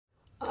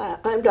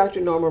I'm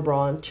Dr. Norma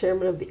Braun,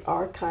 Chairman of the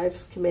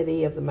Archives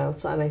Committee of the Mount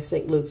Sinai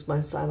St. Luke's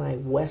Mount Sinai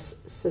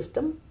West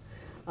System,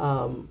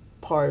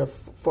 part of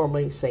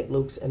formerly St.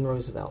 Luke's and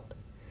Roosevelt.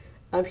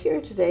 I'm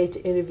here today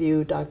to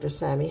interview Dr.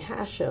 Sami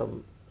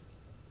Hashim.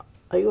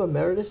 Are you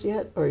emeritus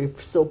yet, or are you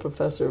still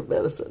professor of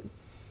medicine?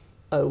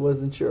 I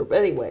wasn't sure, but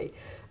anyway,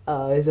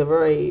 he's a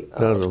very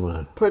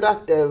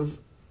productive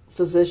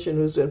physician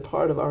who's been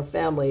part of our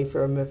family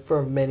for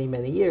many,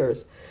 many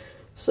years.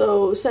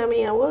 So,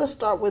 Sami, I want to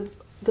start with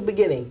the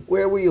beginning.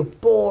 Where were you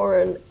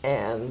born,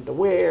 and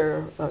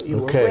where you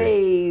were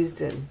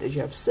raised, and did you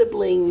have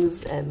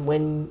siblings, and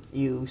when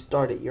you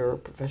started your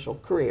professional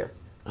career?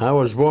 I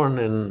was born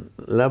in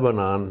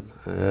Lebanon,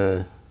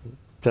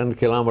 10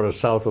 kilometers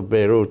south of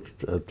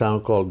Beirut, a town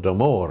called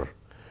Damour.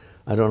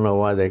 I don't know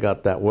why they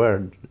got that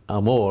word,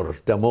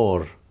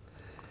 Damour.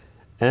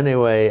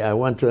 Anyway, I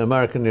went to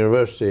American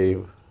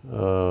University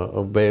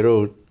of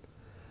Beirut.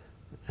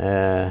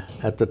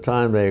 At the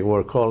time, they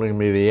were calling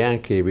me the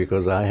Yankee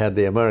because I had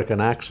the American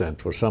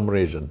accent for some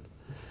reason.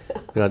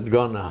 I'd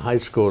gone to high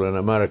school and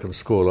American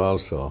school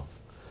also.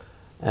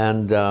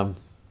 And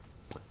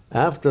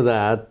after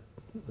that,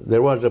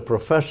 there was a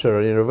professor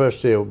at the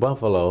University of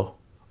Buffalo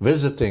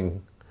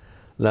visiting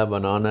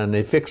Lebanon, and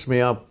he fixed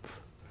me up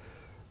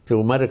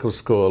to medical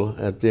school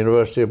at the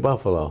University of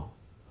Buffalo.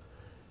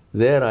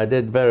 There I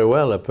did very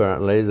well,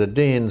 apparently. The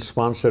dean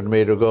sponsored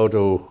me to go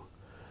to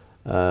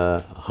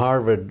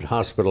Harvard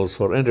hospitals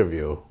for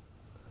interview.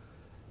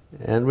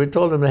 And we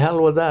told him, the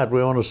hell with that,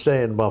 we want to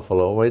stay in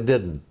Buffalo. We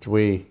didn't.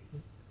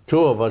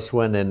 Two of us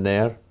went in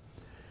there,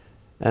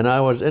 and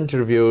I was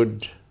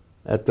interviewed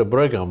at the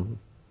Brigham,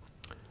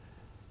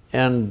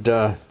 and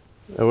there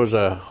was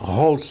a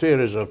whole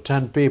series of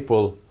 10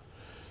 people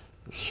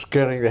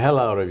scaring the hell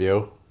out of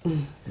you.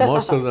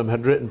 Most of them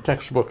had written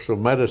textbooks of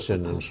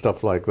medicine and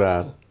stuff like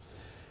that.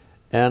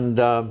 And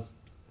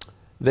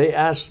they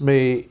asked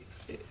me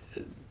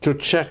to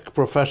check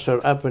Professor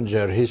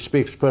Eppinger. He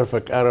speaks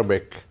perfect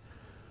Arabic.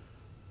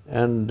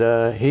 And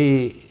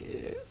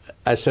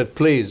I said,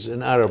 please,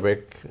 in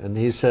Arabic. And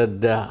he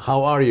said,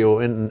 how are you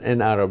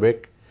in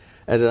Arabic?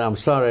 And I'm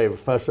sorry,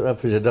 Professor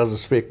Eppinger doesn't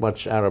speak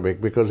much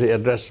Arabic because he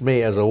addressed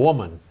me as a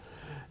woman.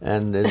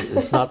 And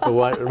it's not the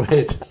right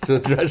way to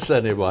address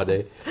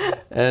anybody.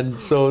 And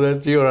so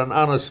that you're an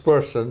honest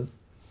person.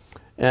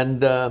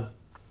 And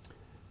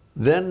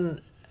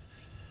then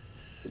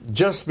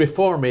just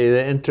before me,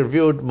 they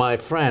interviewed my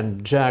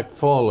friend, Jack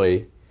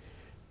Foley,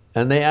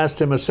 and they asked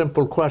him a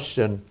simple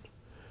question.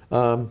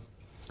 What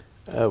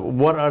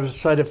are the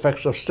side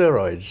effects of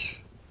steroids?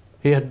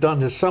 He had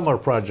done his summer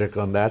project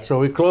on that,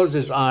 so he closed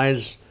his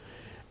eyes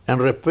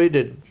and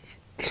repeated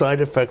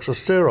side effects of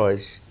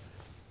steroids.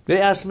 They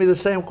asked me the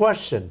same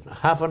question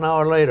half an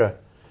hour later.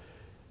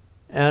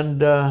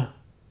 And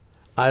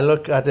I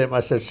looked at him, I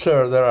said,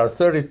 sir, there are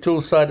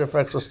 32 side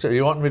effects of steroids.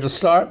 You want me to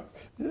start?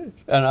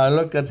 And I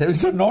looked at him, he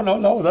said,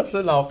 no, that's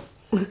enough.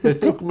 They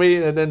took me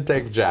and didn't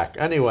take Jack.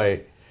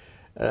 Anyway,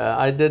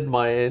 I did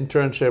my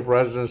internship,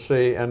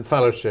 residency, and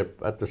fellowship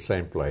at the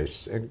same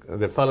place.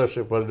 The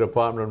fellowship was the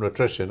Department of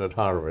Nutrition at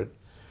Harvard.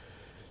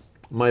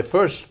 My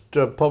first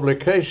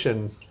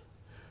publication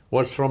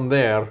was from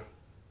there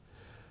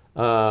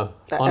on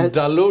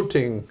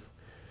diluting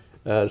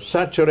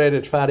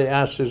saturated fatty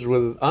acids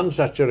with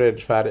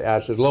unsaturated fatty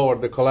acids,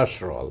 lowered the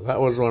cholesterol.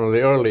 That was one of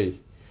the early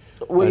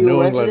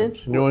New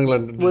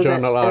England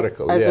Journal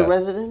articles. As a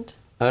resident?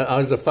 I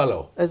was a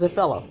fellow. As a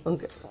fellow,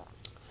 okay.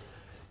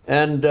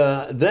 And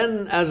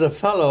then as a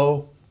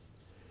fellow,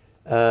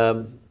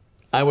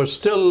 I was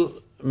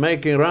still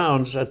making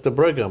rounds at the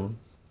Brigham,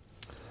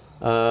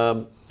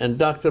 and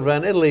Dr.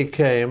 VanItallie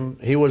came.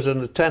 He was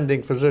an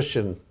attending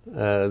physician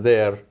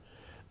there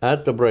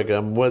at the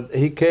Brigham.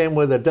 He came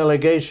with a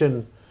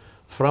delegation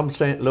from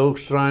St.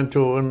 Luke's trying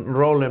to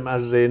enroll him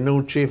as the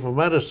new chief of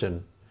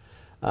medicine.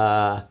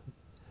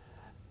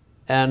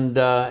 And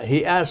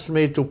he asked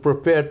me to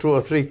prepare 2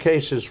 or 3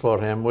 cases for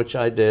him, which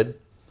I did.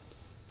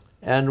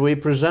 And we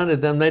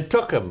presented them. They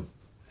took him.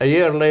 A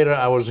year later,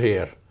 I was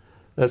here.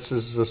 This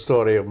is the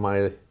story of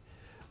my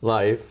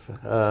life.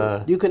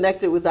 So you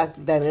connected with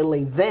Dr.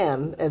 VanItallie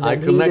then, and then I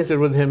connected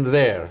with him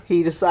there.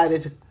 He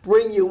decided to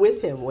bring you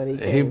with him when he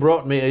came. He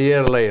brought me a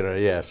year later,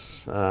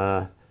 yes.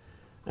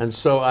 And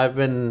so I've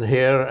been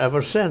here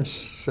ever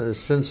since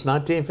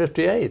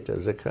 1958,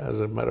 as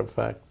a matter of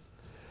fact.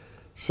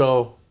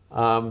 So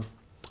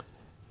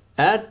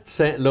at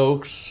St.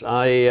 Luke's,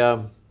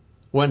 I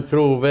went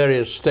through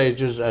various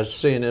stages as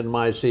seen in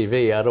my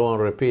CV. I don't want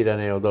to repeat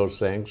any of those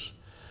things.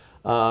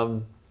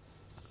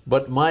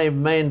 But my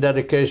main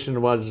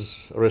dedication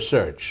was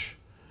research.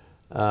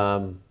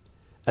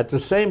 At the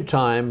same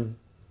time,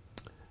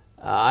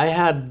 I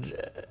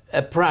had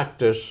a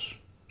practice,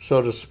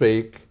 so to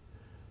speak,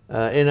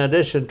 in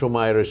addition to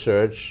my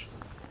research.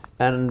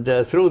 And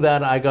through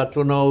that, I got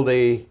to know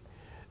the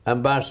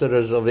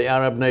ambassadors of the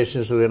Arab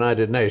nations to the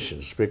United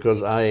Nations,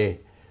 because I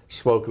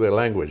spoke their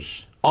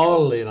language.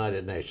 All the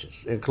United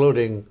Nations,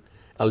 including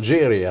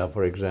Algeria,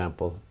 for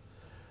example.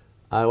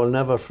 I will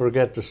never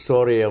forget the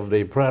story of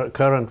the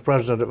current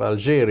president of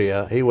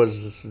Algeria. He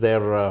was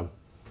their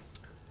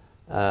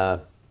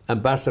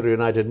ambassador to the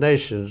United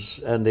Nations,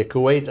 and the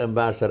Kuwait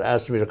ambassador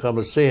asked me to come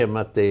and see him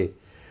at the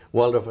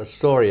Waldorf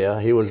Astoria.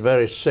 He was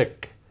very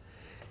sick.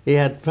 He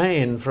had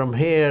pain from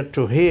here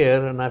to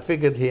here, and I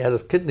figured he had a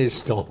kidney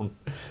stone.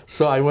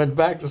 So I went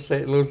back to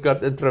St. Louis,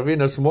 got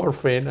intravenous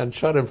morphine, and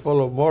shot him full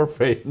of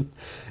morphine,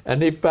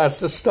 and he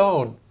passed the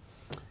stone.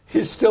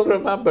 He still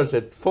remembers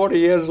it 40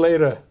 years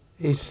later.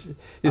 He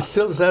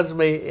still sends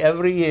me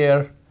every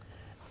year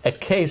a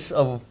case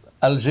of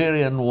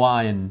Algerian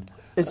wine.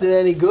 Is it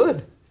any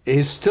good?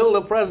 He's still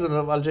the president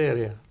of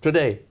Algeria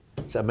today.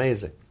 It's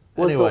amazing.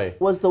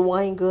 Was the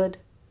wine good?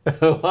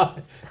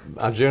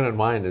 Algerian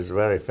wine is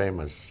very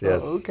famous.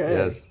 Yes. Oh, okay.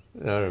 Yes.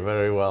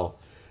 Very well.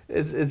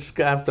 It's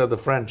after the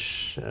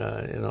French.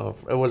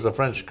 It was a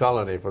French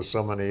colony for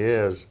so many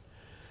years.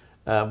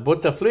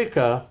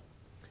 Bouteflika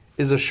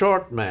is a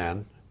short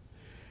man,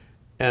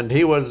 and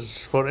he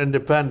was for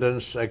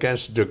independence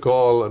against de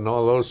Gaulle and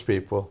all those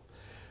people.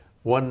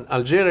 When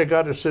Algeria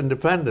got its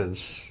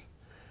independence,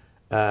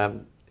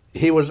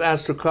 he was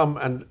asked to come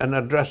and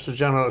address the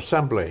General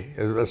Assembly,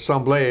 the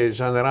Assemblée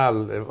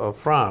Générale of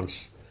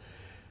France.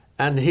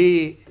 And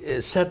he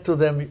said to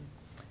them,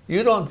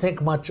 "You don't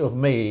think much of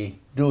me,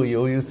 do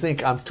you? You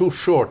think I'm too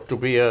short to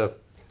be a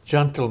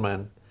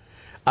gentleman.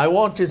 I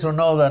want you to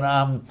know that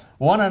I'm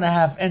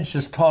 1.5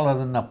 inches taller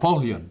than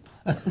Napoleon."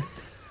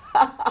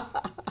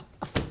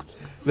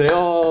 They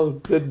all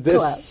did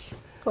this.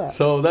 Clap.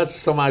 So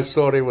that's my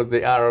story with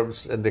the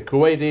Arabs and the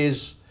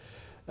Kuwaitis.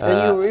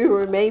 And you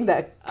remain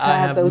that I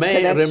have those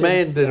connections.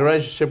 remained the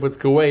relationship with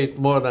Kuwait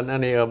more than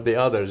any of the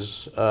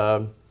others.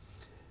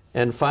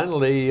 And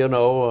finally,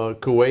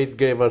 Kuwait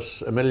gave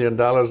us $1 million in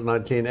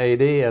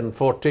 1980 and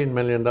 $14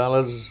 million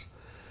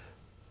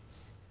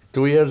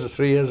 3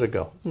 years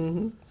ago.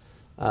 Mm-hmm.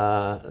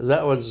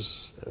 That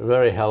was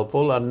very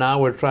helpful, and now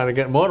we're trying to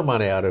get more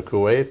money out of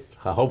Kuwait,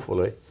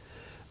 hopefully.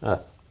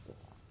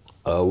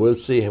 We'll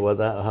see how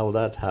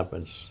that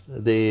happens.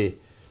 The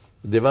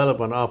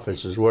development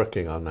office is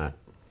working on that.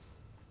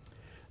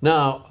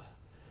 Now,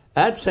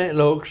 at St.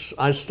 Luke's,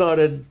 I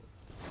started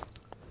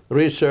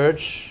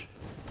research.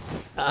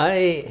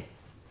 I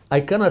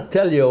cannot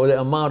tell you the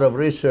amount of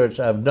research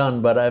I've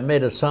done, but I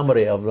made a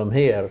summary of them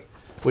here,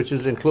 which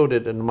is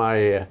included in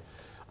my,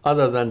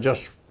 other than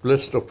just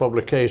list of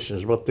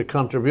publications, but the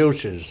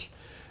contributions.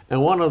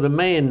 And one of the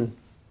main,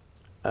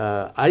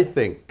 I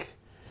think,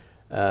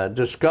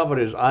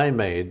 discoveries I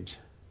made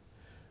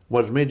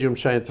was medium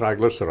chain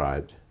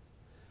triglyceride.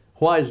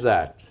 Why is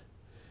that?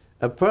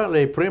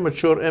 Apparently,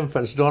 premature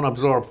infants don't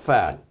absorb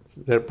fat.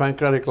 Their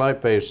pancreatic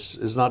lipase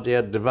is not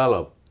yet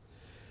developed.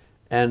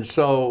 And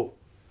so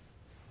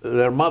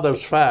their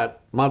mother's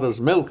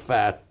milk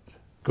fat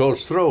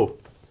goes through.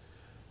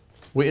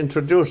 We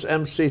introduced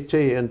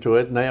MCT into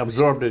it, and they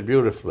absorbed it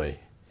beautifully.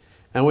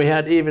 And we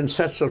had even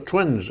sets of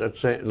twins at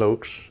St.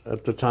 Luke's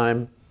at the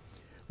time,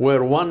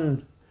 where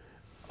one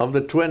of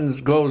the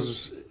twins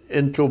goes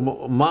into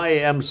my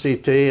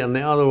MCT, and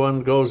the other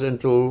one goes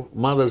into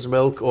mother's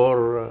milk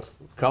or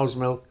cow's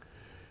milk,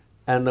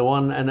 and the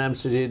one in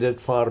MCT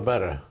did far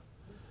better,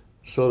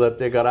 so that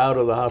they got out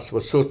of the hospital.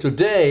 So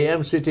today,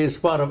 MCT is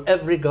part of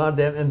every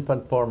goddamn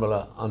infant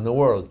formula on the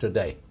world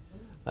today.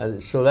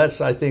 So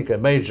that's, I think, a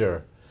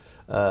major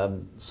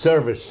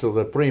service to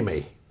the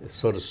preemie,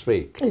 so to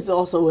speak. It's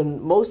also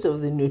in most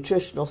of the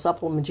nutritional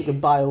supplements you can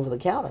buy over the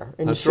counter.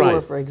 That's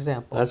right. For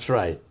example. That's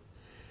right.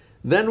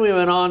 Then we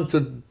went on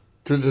to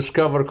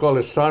discover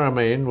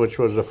cholestyramine, which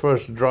was the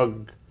first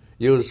drug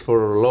used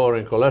for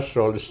lowering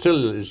cholesterol. It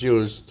still is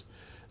used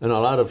in a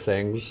lot of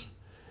things.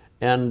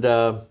 And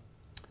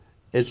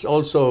it's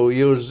also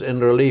used in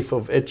relief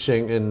of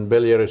itching in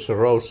biliary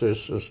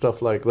cirrhosis and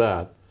stuff like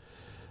that.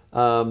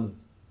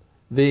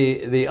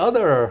 The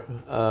other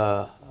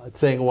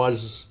thing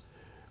was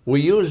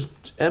we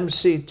used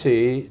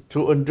MCT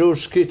to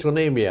induce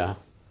ketonemia,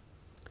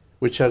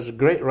 which has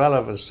great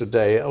relevance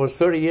today. It was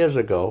 30 years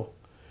ago.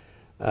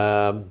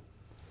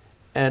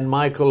 And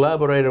my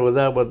collaborator with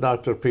that was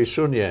Dr. P.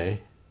 Sounier,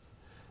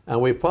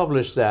 and we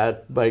published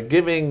that by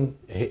giving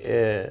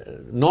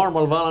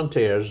normal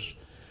volunteers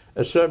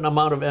a certain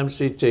amount of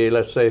MCT,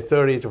 let's say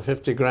 30 to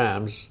 50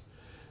 grams,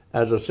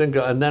 as a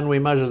single, and then we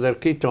measured their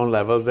ketone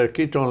levels. Their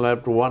ketone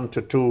level 1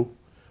 to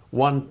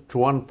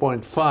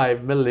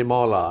 1.5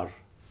 millimolar.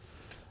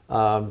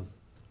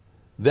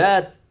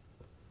 That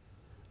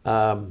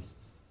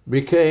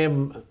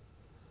became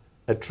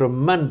a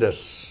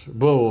tremendous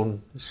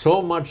boon,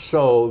 so much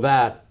so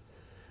that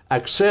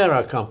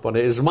Axera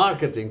company is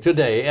marketing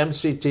today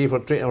MCT for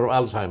treatment of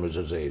Alzheimer's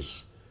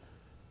disease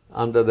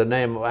under the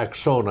name of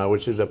Axona,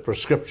 which is a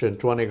prescription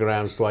 20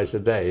 grams twice a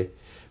day,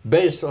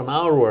 based on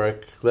our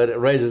work that it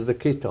raises the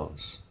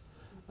ketones.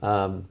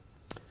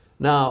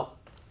 Now,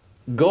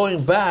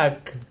 going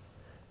back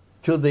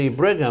to the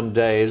Brigham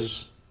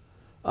days,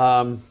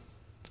 Dr.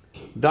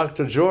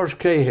 George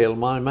Cahill,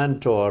 my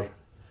mentor,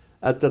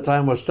 at the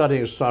time was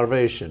studying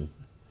starvation.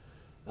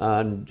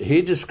 And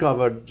he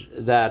discovered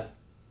that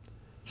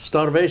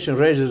starvation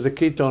raises the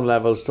ketone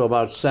levels to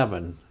about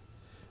 7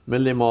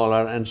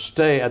 millimolar and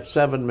stay at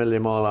 7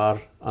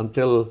 millimolar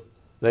until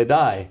they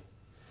die.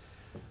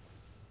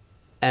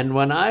 And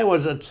when I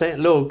was at St.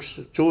 Luke's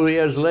 2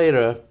 years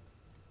later,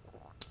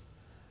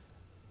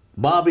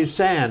 Bobby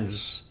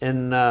Sands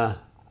in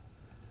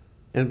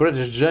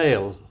British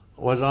jail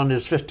was on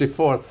his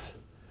 54th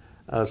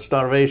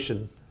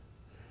starvation.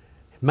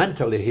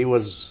 Mentally, he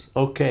was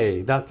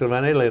okay. Dr.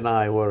 VanItallie and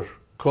I were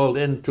called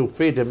in to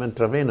feed him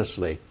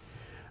intravenously,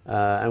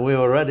 and we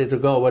were ready to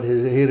go, but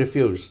he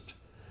refused.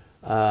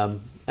 And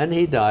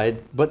he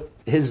died, but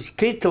his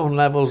ketone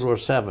levels were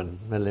 7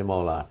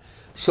 millimolar.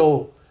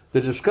 So the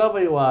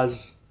discovery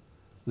was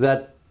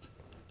that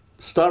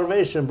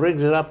starvation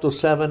brings it up to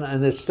 7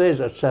 and it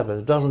stays at 7.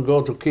 It doesn't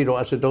go to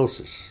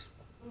ketoacidosis.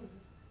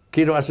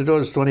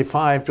 Ketoacidosis is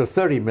 25 to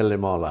 30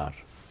 millimolar.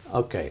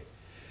 Okay.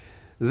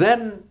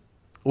 Then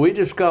we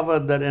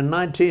discovered that in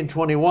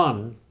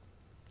 1921,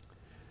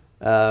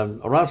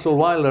 Russell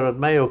Weiler at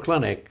Mayo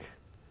Clinic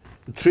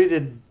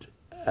treated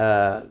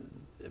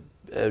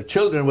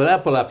children with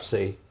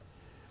epilepsy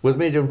with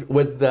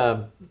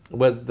a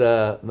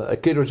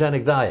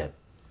ketogenic diet.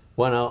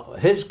 Well,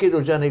 his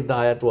ketogenic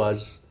diet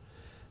was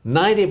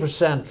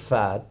 90%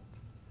 fat,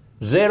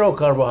 0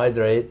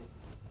 carbohydrate,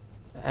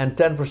 and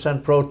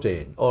 10%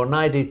 protein, or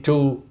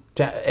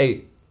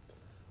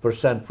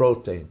 92.8%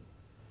 protein.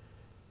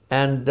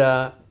 And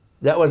that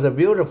was a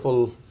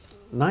beautiful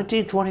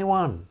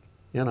 1921,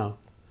 you know.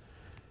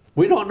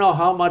 We don't know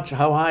how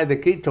high the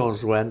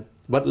ketones went,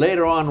 but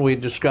later on we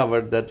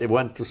discovered that it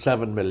went to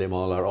 7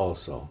 millimolar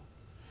also.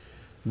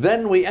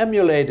 Then we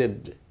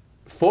emulated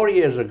 4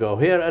 years ago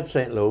here at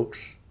St.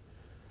 Luke's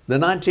the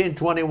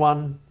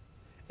 1921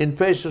 in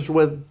patients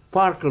with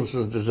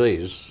Parkinson's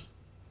disease,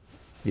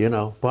 you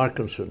know,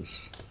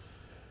 Parkinson's.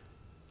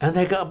 And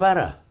they got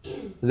better.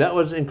 That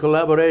was in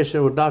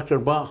collaboration with Dr.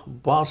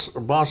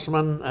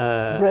 Bresman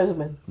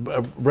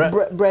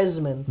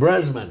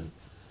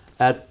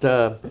at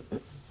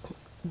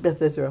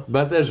Beth Israel.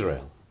 Beth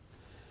Israel.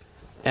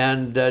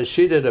 And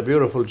she did a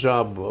beautiful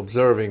job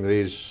observing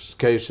these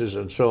cases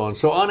and so on.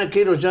 So on a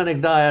ketogenic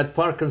diet,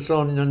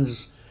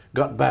 Parkinsonians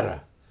got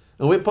better.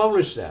 And we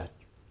published that.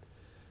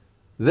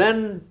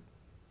 Then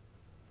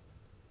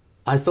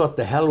I thought,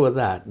 the hell with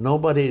that.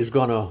 Nobody is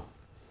going to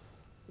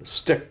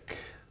stick.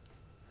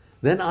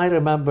 Then I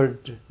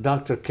remembered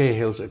Dr.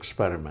 Cahill's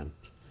experiment.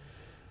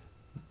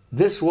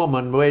 This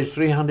woman weighs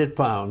 300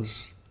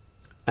 pounds,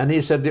 and he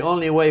said the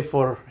only way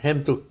for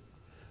him to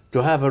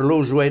have her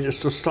lose weight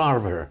is to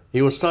starve her.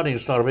 He was studying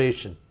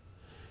starvation.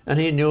 And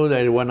he knew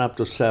that it went up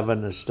to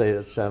 7 and stayed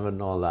at 7 and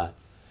all that.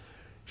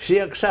 She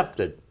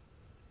accepted.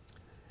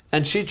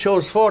 And she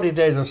chose 40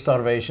 days of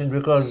starvation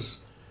because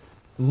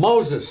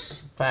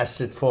Moses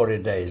fasted 40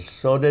 days.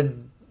 So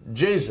did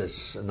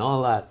Jesus and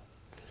all that.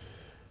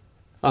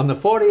 On the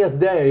 40th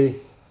day,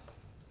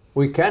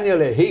 he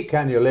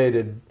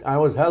cannulated, I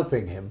was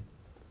helping him,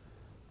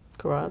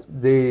 Correct.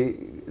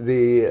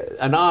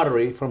 an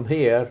artery from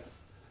here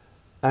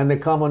and the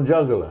common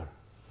jugular.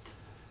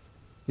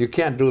 You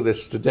can't do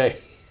this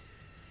today.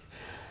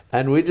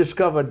 And we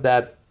discovered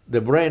that the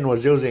brain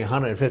was using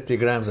 150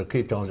 grams of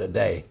ketones a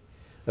day.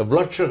 The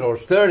blood sugar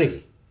was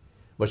 30,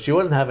 but she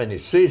wasn't having any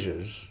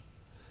seizures.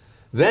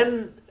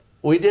 Then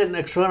we did an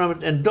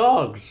experiment in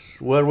dogs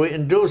where we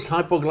induced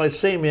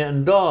hypoglycemia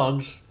in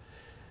dogs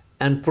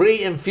and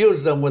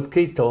pre-infused them with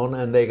ketone,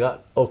 and they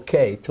got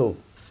okay too.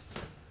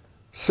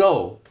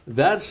 So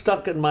that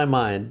stuck in my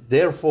mind.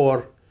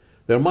 Therefore,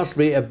 there must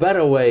be a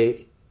better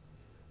way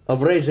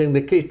of raising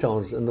the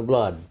ketones in the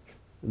blood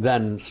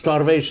than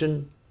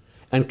starvation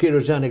and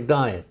ketogenic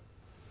diet.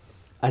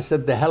 I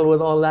said, the hell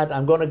with all that,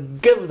 I'm going to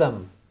give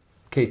them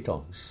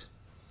ketones.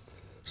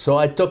 So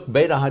I took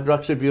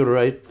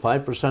beta-hydroxybutyrate,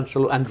 5%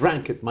 solution, and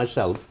drank it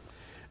myself.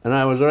 And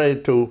I was ready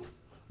to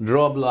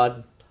draw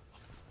blood,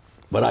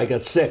 but I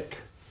got sick.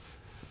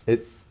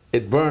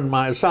 It burned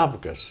my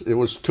esophagus. It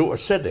was too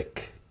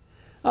acidic.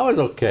 I was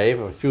okay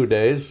for a few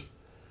days.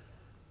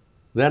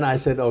 Then I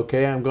said,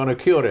 okay, I'm going to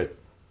cure it.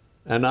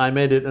 And I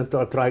made it into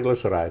a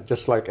triglyceride,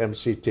 just like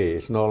MCT.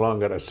 It's no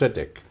longer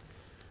acidic.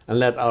 And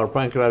let our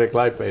pancreatic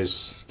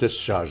lipase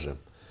discharge them.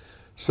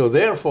 So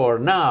therefore,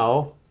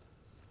 now,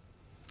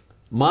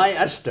 my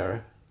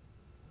ester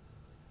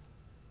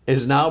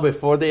is now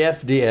before the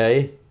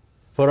FDA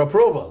for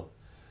approval.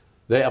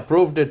 They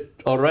approved it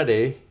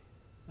already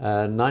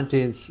in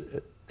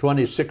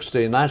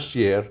 2016, last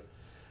year,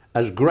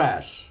 as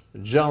GRAS,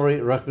 generally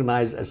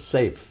recognized as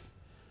safe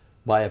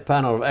by a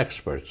panel of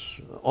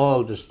experts,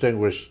 all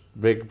distinguished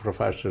big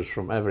professors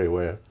from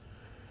everywhere.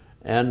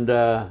 And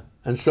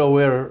so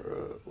we're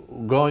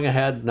going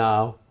ahead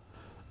now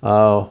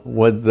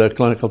with the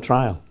clinical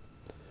trial.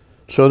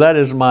 So that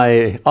is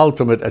my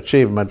ultimate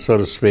achievement, so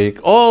to speak,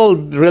 all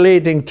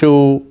relating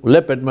to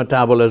lipid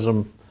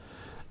metabolism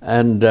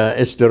and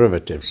its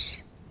derivatives.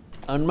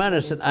 On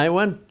medicine, I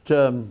went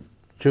to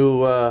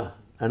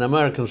an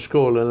American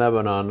school in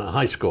Lebanon, a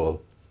high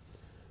school,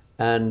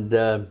 and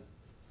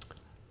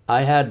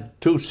I had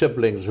 2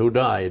 siblings who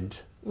died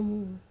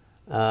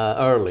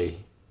early,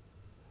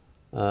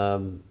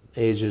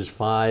 ages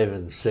 5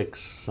 and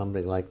 6,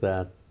 something like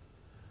that.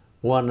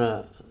 One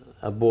a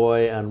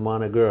boy and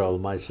one a girl,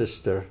 my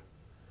sister.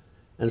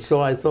 And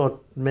so I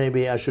thought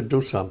maybe I should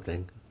do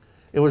something.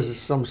 It was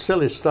some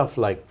silly stuff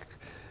like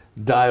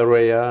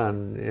diarrhea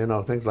and, you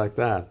know, things like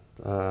that.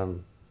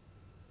 And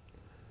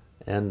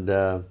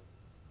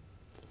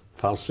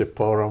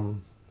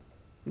falciparum.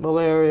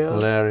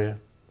 Malaria.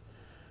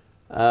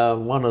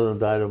 One of them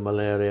died of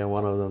malaria,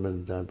 one of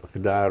them died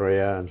of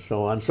diarrhea, and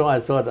so on. So I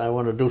thought I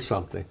want to do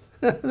something.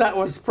 That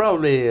was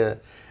probably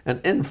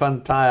an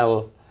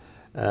infantile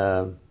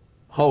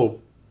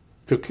hope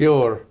to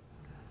cure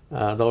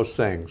those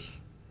things.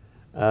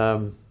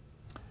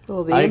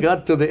 I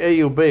got to the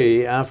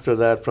AUB after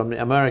that from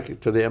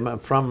the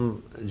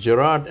from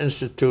Girard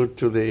Institute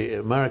to the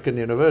American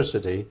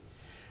University,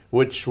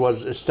 which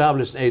was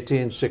established in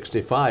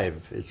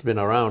 1865. It's been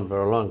around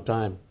for a long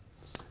time.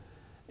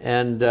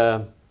 And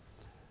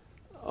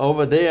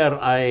over there,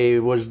 I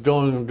was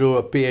going to do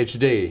a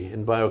PhD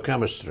in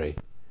biochemistry.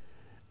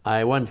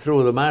 I went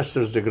through the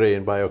master's degree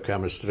in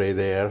biochemistry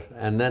there,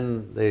 and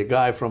then the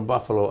guy from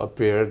Buffalo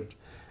appeared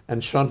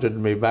and shunted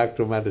me back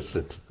to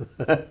medicine.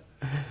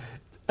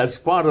 As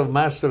part of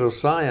Master of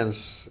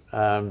Science,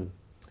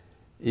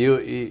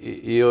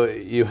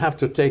 you have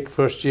to take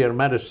first-year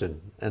medicine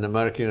in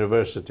American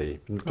University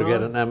to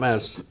get an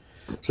MS.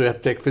 So you have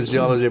to take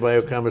physiology,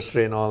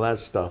 biochemistry, and all that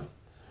stuff.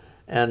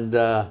 And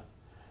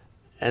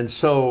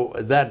so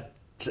that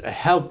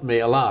helped me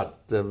a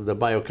lot, the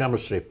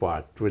biochemistry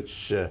part,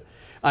 which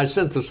I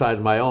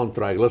synthesized my own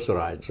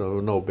triglycerides,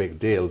 so no big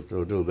deal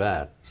to do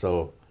that.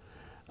 So,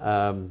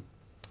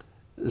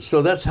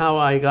 so that's how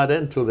I got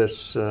into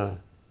this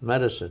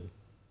medicine.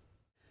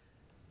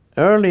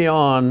 Early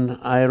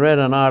on, I read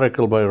an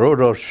article by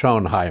Rudolf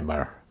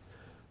Schonheimer,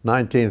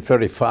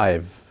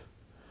 1935.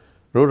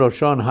 Rudolf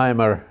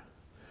Schonheimer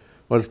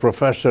was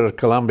professor at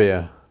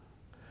Columbia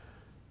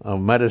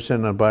of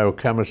medicine and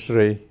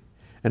biochemistry,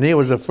 and he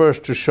was the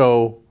first to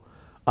show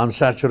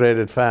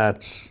unsaturated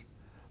fats,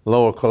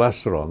 lower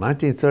cholesterol,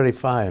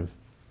 1935.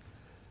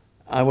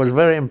 I was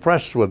very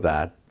impressed with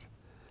that,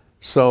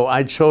 so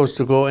I chose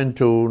to go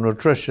into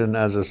nutrition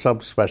as a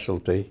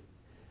subspecialty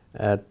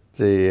at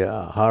the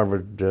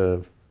Harvard,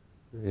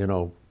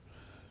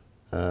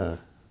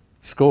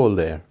 school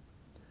there.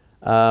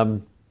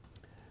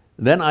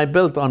 Then I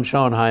built on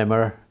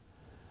Schonheimer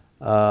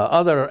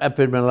other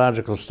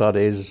epidemiological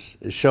studies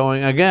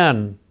showing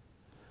again,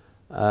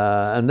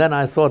 and then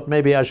I thought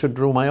maybe I should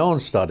do my own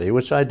study,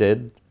 which I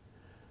did,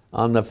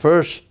 on the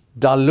first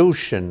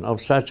dilution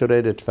of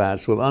saturated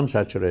fats with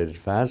unsaturated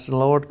fats and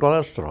lowered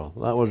cholesterol.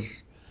 That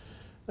was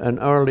an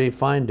early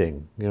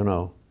finding, you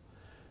know.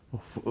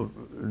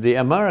 The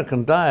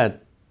American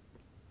diet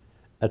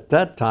at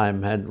that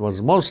time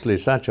was mostly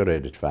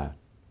saturated fat,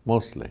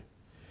 mostly,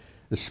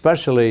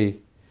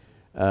 especially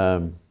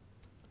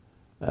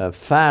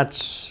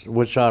fats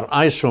which are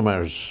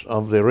isomers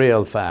of the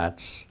real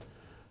fats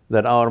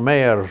that our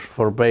mayor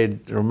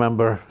forbade,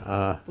 remember?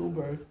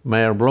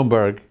 Mayor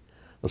Bloomberg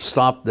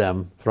stopped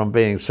them from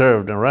being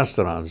served in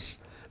restaurants.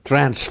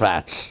 Trans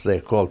fats,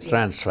 they're called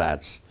trans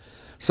fats.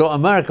 So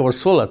America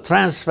was full of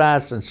trans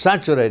fats and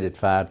saturated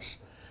fats,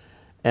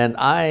 and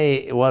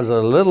I was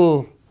a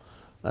little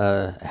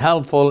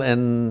helpful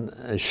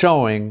in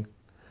showing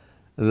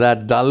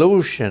that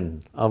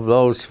dilution of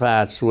those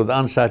fats with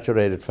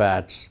unsaturated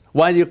fats,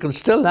 while you can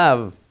still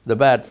have the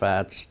bad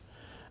fats,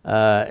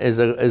 is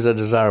a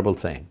desirable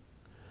thing.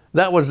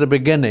 That was the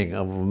beginning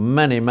of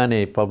many,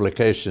 many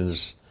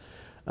publications,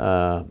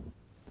 over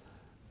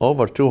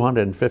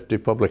 250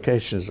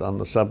 publications on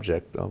the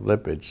subject of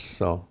lipids.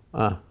 So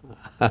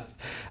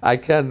I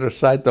can't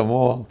recite them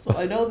all. So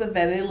I know that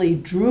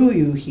VanItallie drew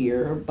you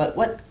here, but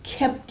what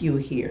kept you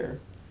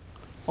here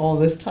all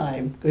this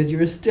time? Because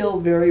you're still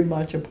very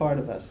much a part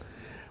of us.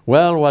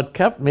 Well, what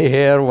kept me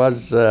here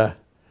was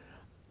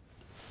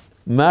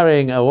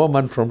marrying a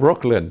woman from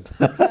Brooklyn.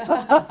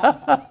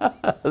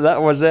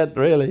 That was it,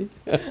 really.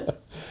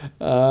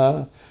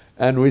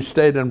 And we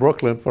stayed in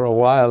Brooklyn for a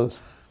while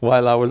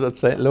I was at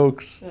St.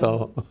 Luke's.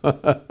 So,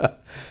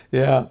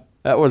 yeah,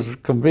 that was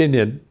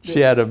convenient. She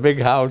had a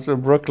big house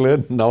in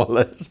Brooklyn and all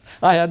this.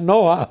 I had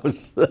no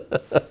house.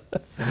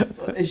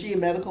 Is she a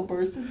medical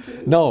person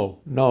too?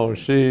 No,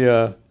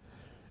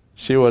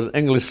 she was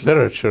English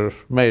literature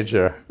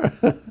major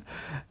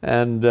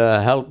and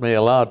helped me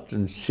a lot,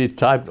 and she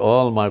typed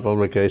all my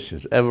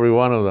publications, every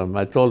one of them.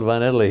 I told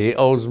VanItallie he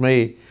owes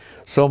me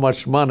so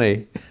much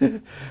money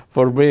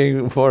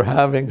for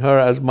having her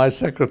as my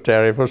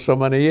secretary for so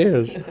many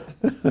years.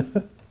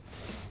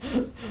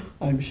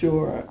 I'm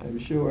sure.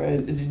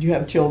 And did you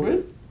have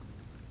children?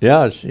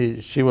 Yeah,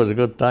 she was a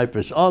good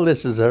typist. All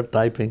this is her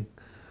typing.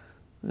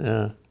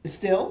 Yeah.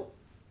 Still?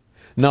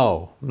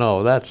 No,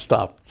 that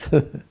stopped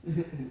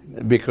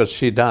because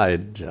she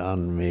died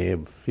on me a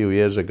few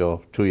years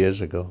ago, 2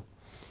 years ago.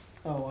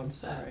 Oh, I'm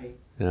sorry.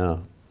 Yeah.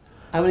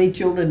 How many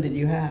children did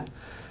you have?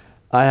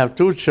 I have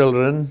 2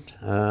 children,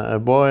 a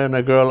boy and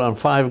a girl, and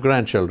 5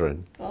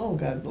 grandchildren. Oh, Oh,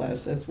 God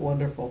bless. That's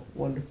wonderful,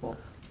 wonderful.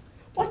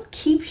 What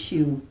keeps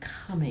you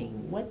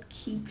coming? What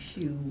keeps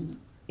you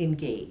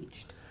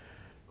engaged?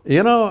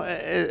 You know,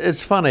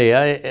 it's funny.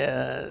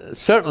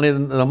 Certainly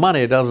the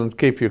money doesn't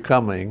keep you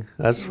coming.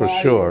 That's for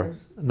sure.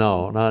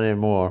 No, not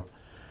anymore.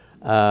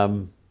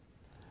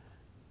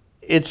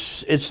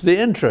 It's the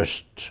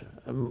interest.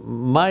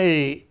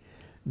 My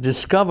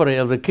discovery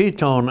of the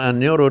ketone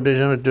and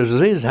neurodegenerative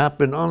disease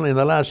happened only in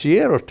the last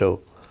year or two.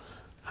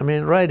 I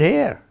mean, right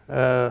here.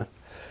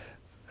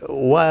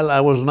 While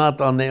I was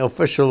not on the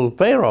official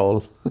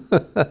payroll,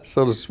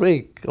 so to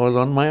speak, I was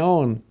on my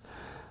own.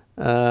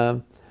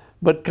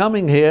 But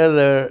coming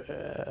here,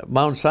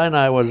 Mount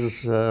Sinai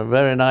was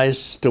very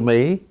nice to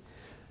me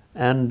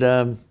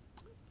and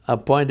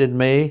appointed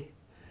me.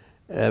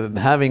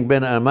 Having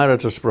been an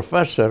emeritus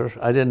professor,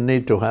 I didn't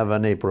need to have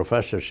any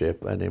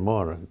professorship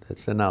anymore.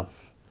 It's enough.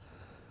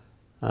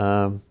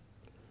 So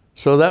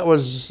that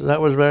was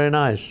very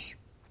nice.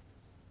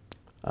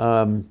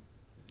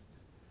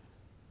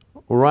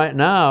 Right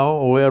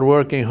now, we're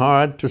working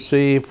hard to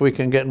see if we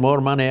can get more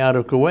money out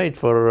of Kuwait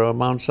for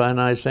Mount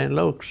Sinai St.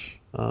 Luke's.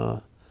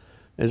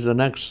 Is the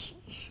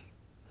next,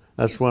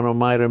 that's one of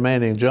my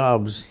remaining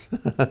jobs.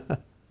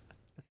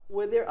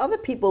 Were there other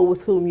people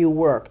with whom you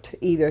worked,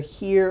 either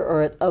here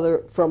or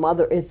from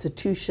other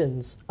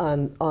institutions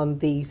on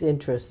these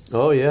interests?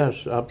 Oh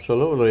yes,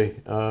 absolutely.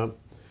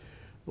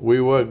 We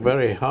worked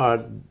very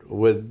hard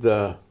with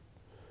the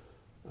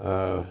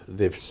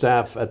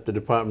staff at the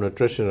Department of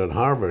Nutrition at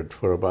Harvard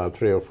for about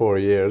 3 or 4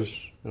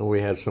 years, and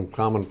we had some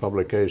common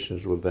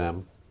publications with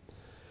them,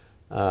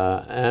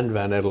 and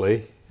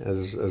VanItallie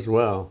as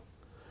well.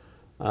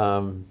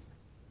 And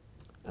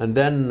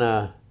then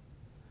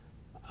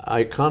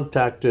I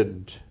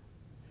contacted,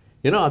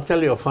 you know, I'll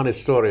tell you a funny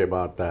story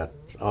about that,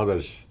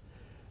 others.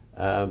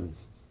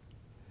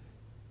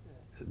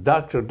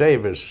 Dr.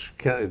 Davis,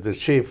 the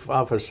chief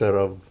officer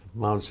of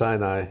Mount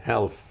Sinai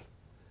Health,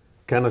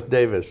 Kenneth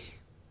Davis,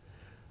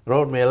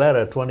 wrote me a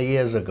letter 20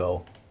 years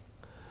ago,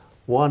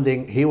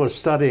 he was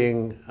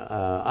studying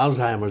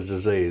Alzheimer's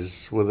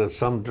disease with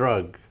some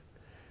drug,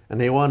 and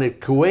he wanted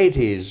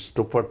Kuwaiti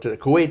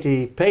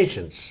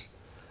patients.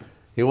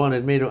 He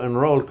wanted me to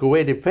enroll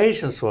Kuwaiti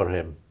patients for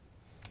him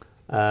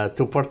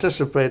to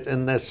participate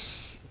in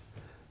this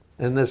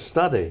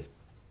study,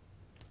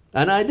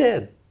 and I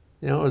did.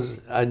 You know,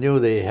 I knew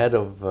the head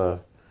of the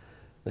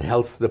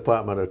health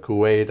department of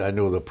Kuwait. I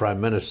knew the prime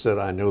minister.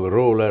 I knew the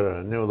ruler.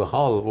 I knew the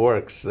whole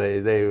works.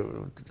 They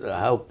were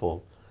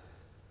helpful.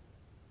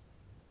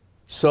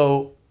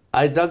 So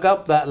I dug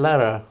up that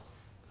letter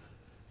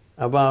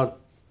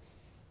about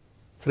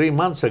 3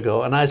 months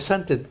ago, and I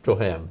sent it to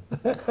him.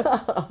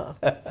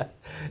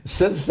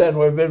 Since then,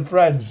 we've been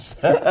friends.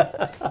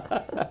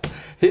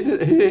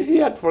 He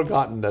had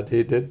forgotten that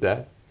he did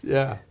that.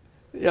 Yeah.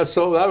 Yeah,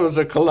 so that was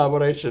a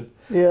collaboration.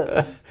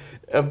 Yeah.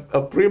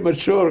 A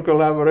premature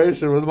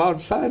collaboration with Mount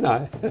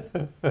Sinai.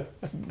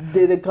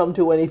 Did it come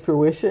to any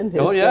fruition?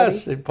 Oh,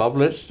 yes, he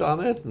published on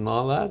it and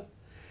all that.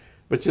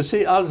 But you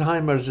see,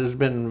 Alzheimer's has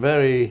been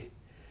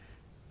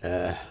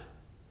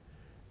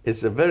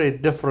it's a very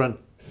different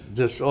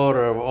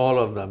disorder of all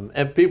of them.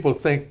 And people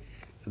think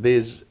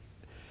these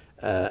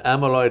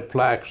amyloid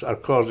plaques are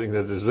causing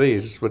the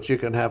disease, but you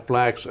can have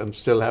plaques and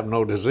still have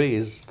no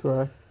disease.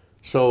 Correct.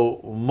 So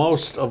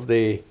most of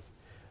the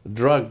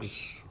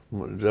drugs,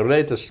 the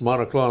latest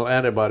monoclonal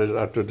antibodies,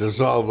 are to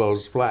dissolve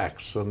those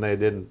plaques, and they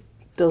didn't.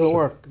 Doesn't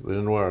work.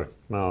 Didn't work.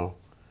 No.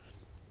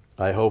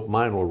 I hope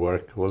mine will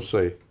work. We'll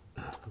see.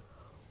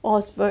 Oh,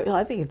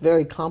 I think it's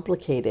very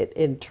complicated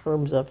in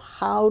terms of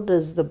how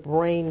does the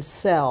brain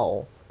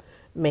cell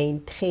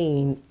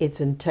maintain its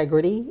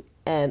integrity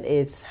and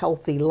its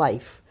healthy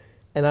life,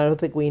 and I don't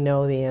think we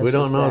know the answer. We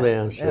don't know the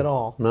answer at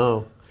all.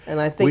 No. And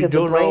I think we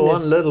do the brain know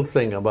one little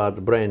thing about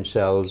the brain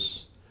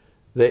cells.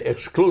 They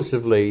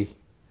exclusively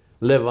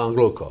live on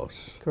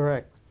glucose.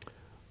 Correct.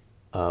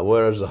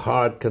 Whereas the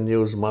heart can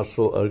use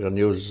muscle, or can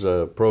use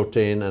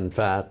protein and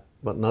fat,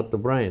 but not the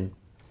brain.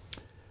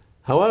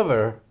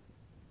 However,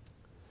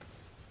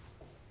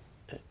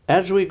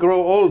 as we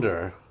grow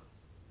older,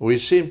 we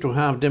seem to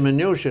have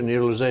diminution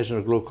utilization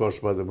of glucose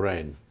by the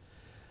brain.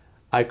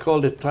 I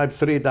called it type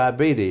 3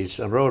 diabetes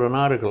and wrote an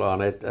article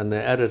on it, and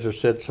the editor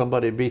said,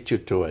 somebody beat you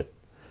to it.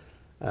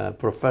 A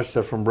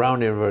professor from Braun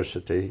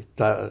University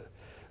thought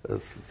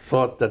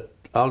that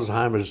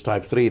Alzheimer's is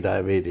type 3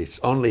 diabetes,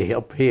 only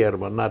up here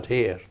but not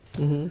here.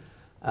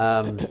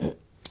 Mm-hmm.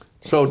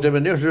 So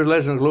diminution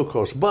utilization of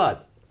glucose,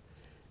 but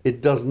it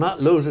does not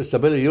lose its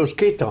ability to use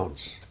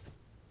ketones.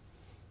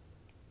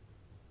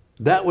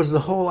 That was the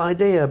whole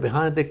idea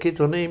behind the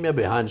ketonemia,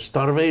 behind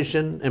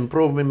starvation,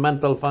 improving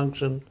mental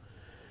function,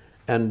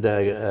 and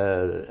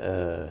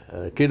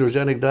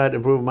ketogenic diet,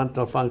 improving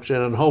mental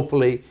function, and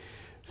hopefully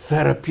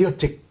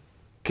therapeutic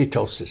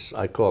ketosis,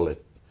 I call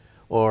it,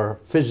 or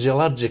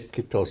physiologic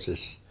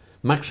ketosis,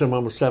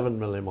 maximum of 7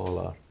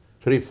 millimolar,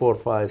 3, 4,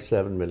 5,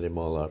 7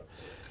 millimolar.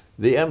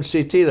 The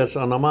MCT that's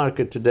on the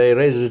market today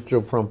raises it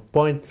from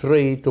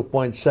 0.3 to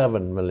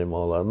 0.7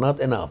 millimolar, not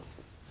enough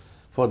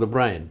for the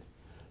brain.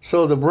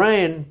 So the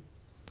brain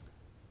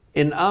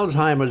in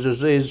Alzheimer's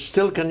disease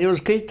still can use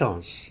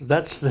ketones.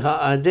 That's the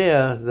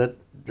idea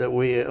that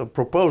we are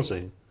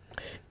proposing.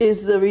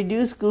 Is the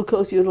reduced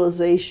glucose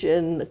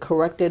utilization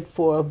corrected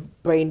for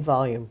brain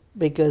volume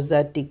because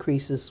that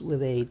decreases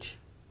with age?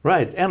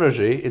 Right,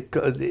 energy,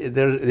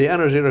 the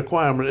energy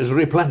requirement is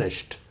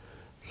replenished,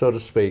 so to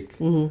speak,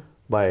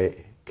 by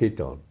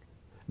ketone.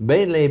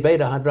 Mainly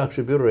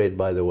beta-hydroxybutyrate,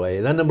 by the way.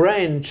 Then the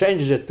brain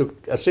changes it to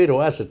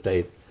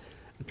acetoacetate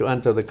to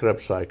enter the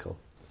Krebs cycle.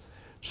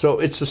 So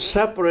it's a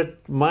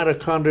separate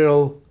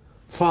mitochondrial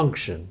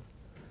function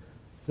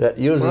that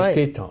uses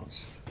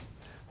ketones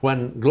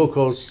when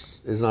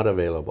glucose is not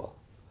available.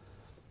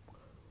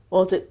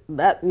 Well,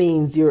 that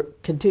means you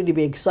continue to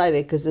be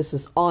excited because this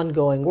is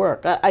ongoing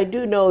work. I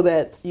do know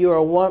that you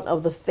are one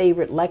of the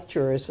favorite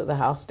lecturers for the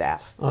house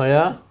staff. Oh,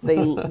 yeah?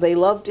 They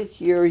love to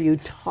hear you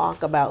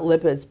talk about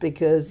lipids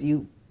because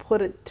you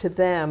put it to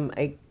them,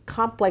 a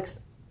complex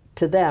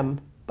to them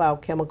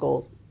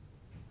biochemical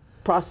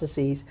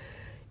processes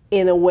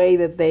in a way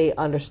that they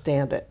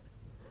understand it.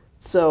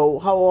 So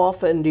how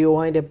often do you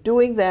wind up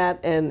doing that,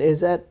 and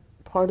is that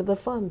part of the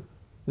fun?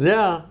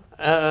 Yeah.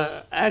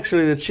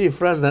 Actually, the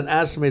chief resident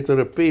asked me to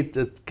repeat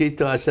the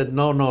keto. I said,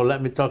 no,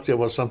 let me talk to you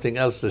about something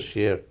else this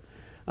year.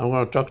 I'm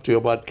going to talk to you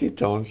about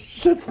ketones. She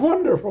said,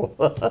 wonderful.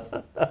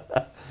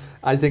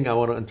 I think I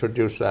want to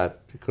introduce that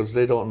because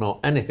they don't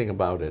know anything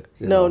about it.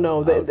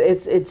 No,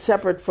 it's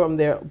separate from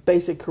their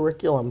basic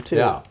curriculum, too.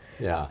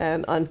 Yeah.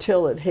 And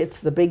until it hits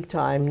the big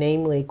time,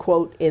 namely,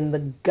 quote, in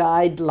the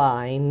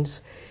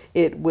guidelines,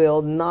 it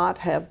will not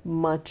have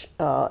much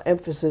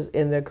emphasis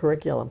in their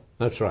curriculum.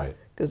 That's right.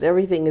 Because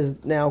everything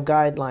is now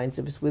guidelines,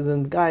 if it's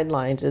within the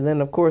guidelines. And then,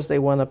 of course, they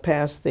want to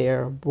pass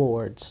their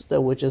boards,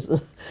 which is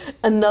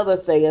another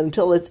thing.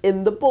 Until it's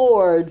in the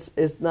boards,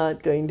 it's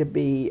not going to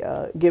be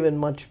given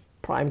much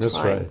prime time.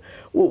 That's right.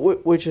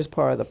 Which is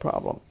part of the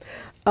problem.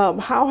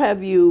 How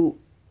have you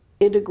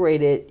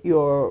integrated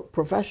your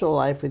professional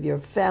life with your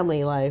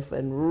family life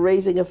and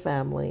raising a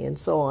family and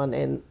so on?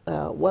 And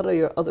what are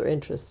your other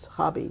interests,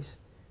 hobbies?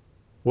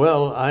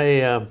 Well,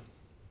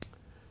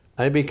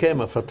 I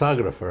became a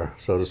photographer,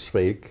 so to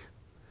speak,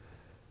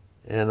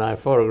 and I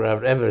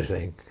photographed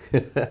everything.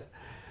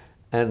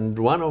 And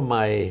one of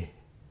my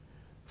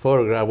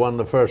photographs won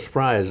the first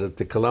prize at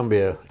the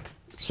Columbia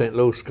St.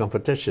 Luke's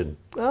competition.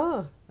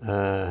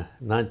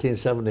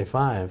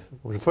 1975. It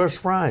was the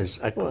first prize.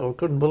 I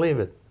couldn't believe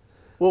it.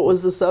 What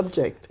was the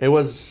subject? It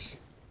was,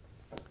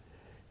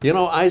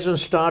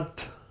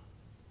 Eisenstadt,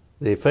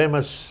 the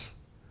famous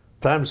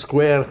Times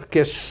Square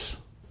kiss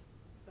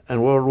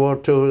in World War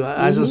II,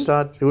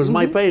 Eisenstadt, he was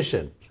my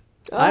patient.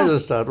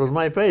 Eisenstadt was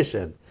my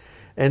patient.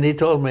 And he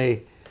told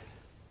me,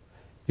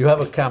 you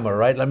have a camera,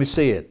 right? Let me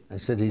see it.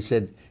 He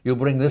said, you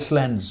bring this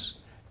lens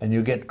and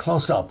you get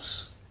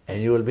close-ups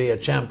and you will be a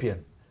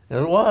champion.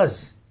 And it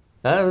was.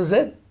 That was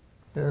it.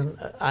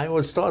 I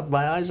was taught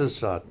by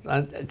Eisenstadt.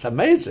 It's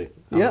amazing.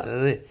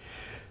 Yeah.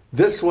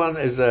 This one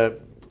is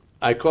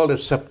I call it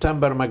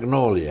September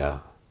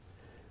magnolia.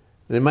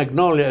 The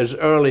magnolia is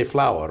early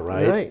flower,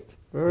 right? Right.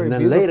 Very and then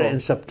beautiful. later in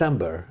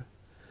September,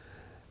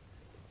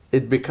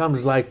 it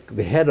becomes like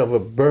the head of a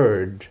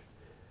bird,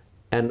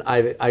 and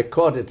I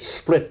caught it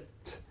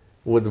split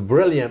with a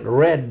brilliant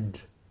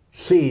red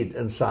seed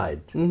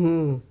inside.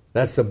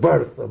 That's the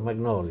birth of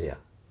magnolia.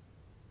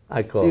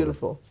 I call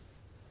beautiful.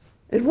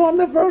 It won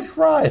the first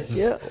prize.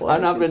 Yeah,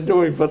 and I've been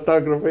doing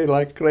photography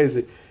like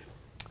crazy.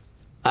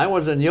 I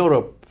was in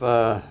Europe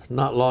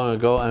not long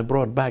ago and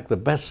brought back the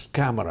best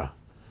camera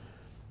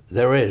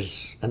there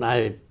is, and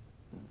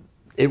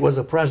it was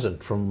a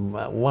present from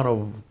one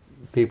of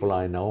people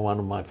I know, one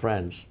of my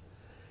friends.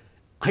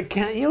 I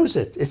can't use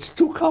it. It's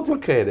too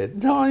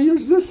complicated. No, I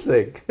use this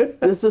thing.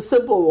 It's a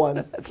simple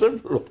one.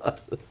 Simple one.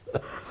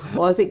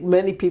 Well, I think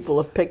many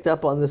people have picked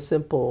up on the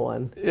simple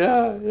one.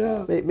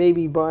 Yeah.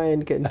 Maybe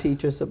Brian can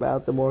teach us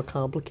about the more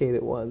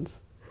complicated ones,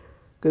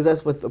 because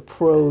that's what the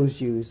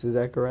pros use. Is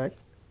that correct?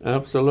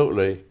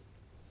 Absolutely.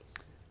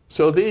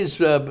 So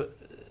these,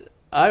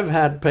 I've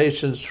had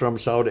patients from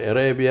Saudi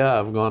Arabia.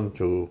 I've gone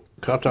to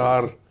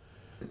Qatar.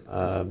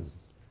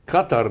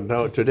 Qatar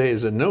now today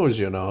is in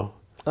news,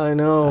 I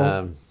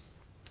know.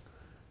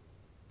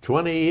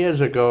 20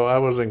 years ago, I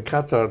was in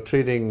Qatar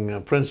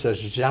treating Princess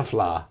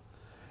Jafla.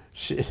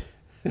 She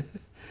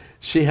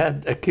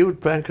had acute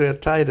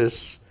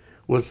pancreatitis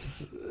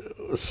with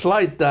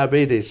slight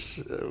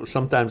diabetes,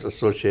 sometimes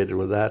associated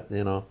with that,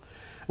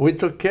 We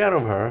took care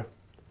of her,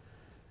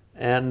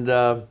 and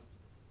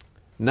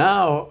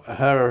now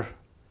her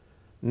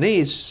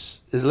niece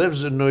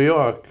lives in New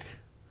York,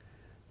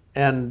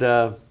 and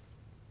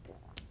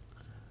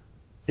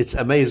it's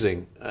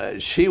amazing.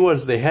 She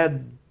was the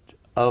head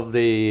of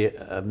the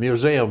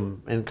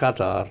museum in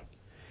Qatar,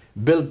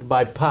 built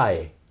by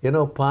Pai.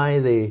 Pai,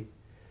 the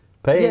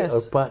Pei? Yes,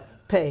 or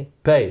Pai?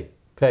 Pei.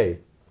 Pei.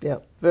 Yeah,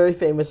 very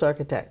famous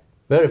architect.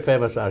 Very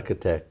famous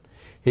architect.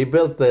 He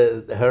built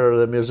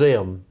the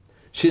museum.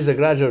 She's a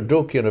graduate of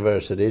Duke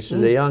University. She's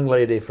a young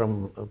lady a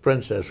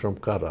princess from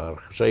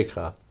Qatar,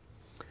 Sheikha.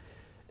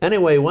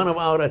 Anyway, one of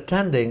our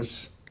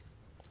attendings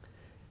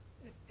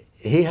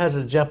he has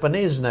a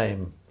Japanese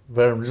name,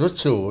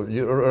 Vermjutsu,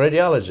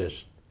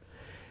 radiologist.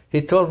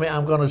 He told me,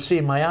 I'm going to see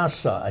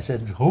Mayasa. I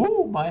said,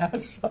 who,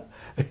 Mayasa?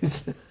 He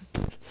said,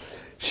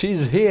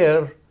 she's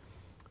here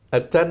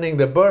attending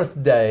the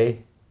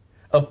birthday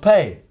of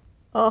Pei.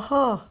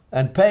 Uh-huh.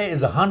 And Pei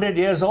is 100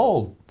 years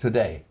old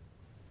today.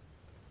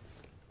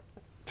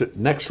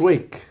 Next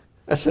week.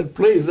 I said,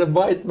 please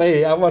invite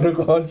me. I want to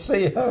go and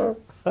see her.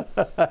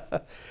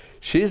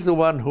 She's the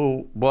one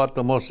who bought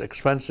the most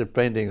expensive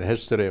painting in the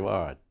history of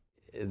art.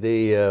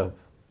 The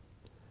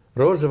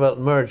Roosevelt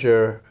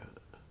merger,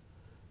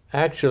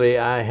 actually,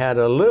 I had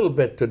a little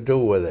bit to do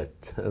with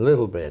it, a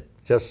little bit,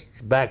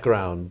 just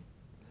background,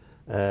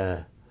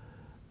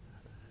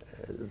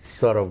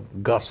 sort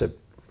of gossip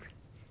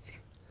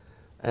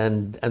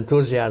and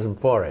enthusiasm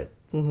for it.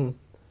 Mm-hmm.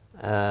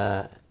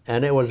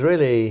 And it was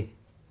really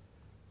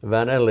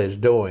VanItallie's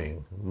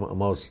doing,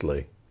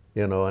 mostly,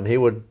 you know, and he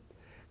would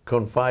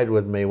confide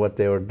with me what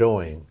they were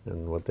doing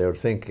and what they were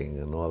thinking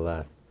and all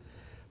that.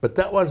 But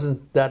that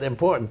wasn't that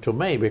important to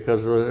me,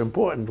 because what was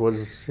important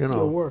was, you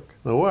know,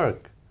 the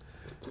work.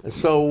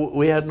 So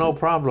we had no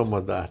problem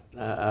with that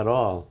at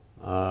all.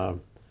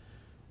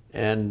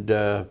 And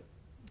there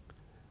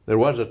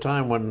was a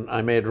time when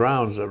I made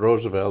rounds at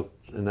Roosevelt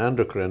in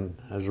endocrine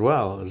as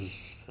well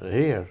as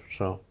here,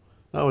 so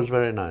that was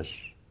very nice.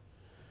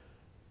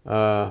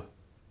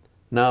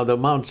 Now the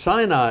Mount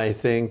Sinai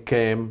thing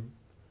came,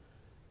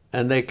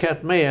 and they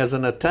kept me as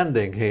an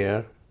attending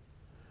here,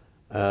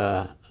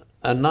 a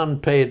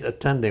non-paid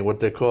attending, what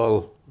they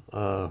call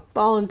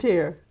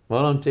volunteer.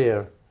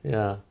 Volunteer,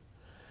 yeah.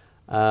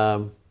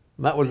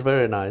 That was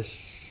very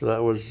nice.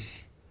 That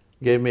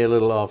gave me a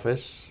little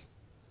office,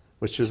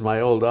 which was my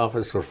old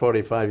office for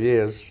 45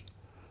 years,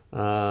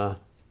 and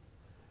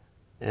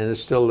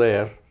it's still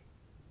there.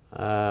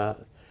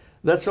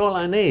 That's all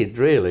I need,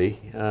 really,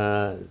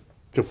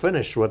 to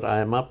finish what I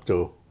am up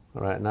to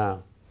right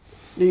now.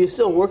 You're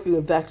still working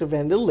with Dr.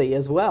 VanItallie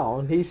as well,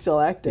 and he's still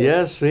active.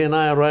 Yes, he and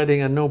I are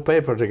writing a new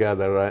paper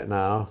together right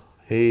now.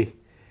 You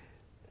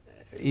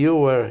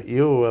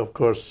of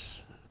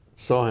course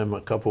saw him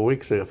a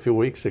few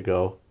weeks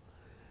ago,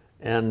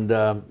 and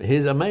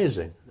he's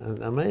amazing,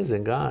 an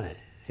amazing guy.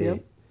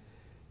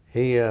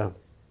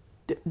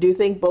 Do you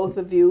think both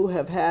of you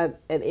have had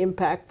an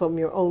impact from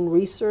your own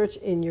research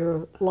in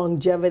your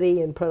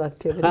longevity and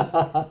productivity?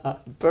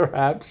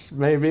 Perhaps,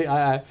 maybe.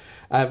 I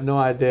have no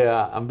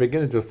idea. I'm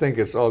beginning to think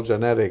it's all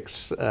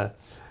genetics.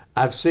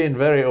 I've seen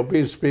very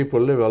obese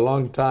people live a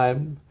long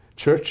time.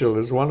 Churchill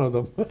is one of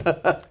them.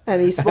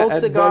 And he smoked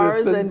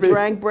cigars and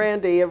drank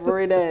brandy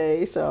every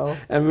day. So.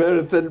 And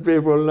very thin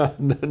people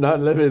not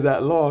living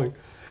that long.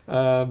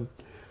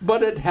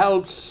 But it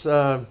helps.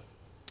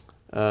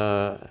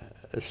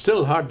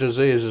 Still, heart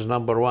disease is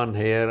 #1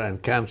 here,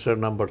 and cancer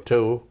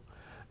 #2.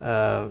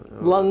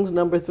 Lungs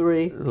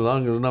 #3.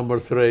 Lungs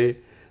 #3.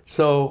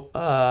 So,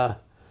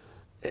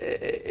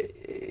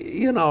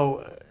 you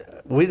know,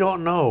 we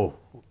don't know.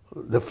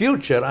 The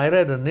future, I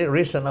read a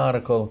recent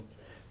article,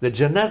 the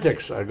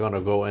genetics are going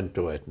to go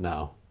into it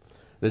now.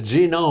 The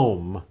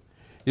genome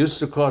used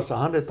to cost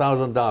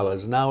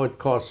 $100,000. Now it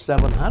costs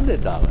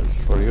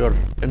 $700 for your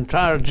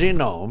entire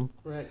genome.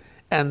 Right.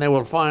 And they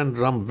will find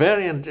some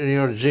variant in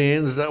your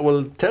genes that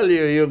will tell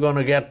you you're going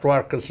to get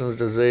Parkinson's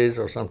disease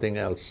or something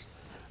else.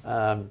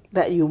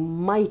 That you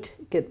might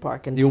get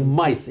Parkinson's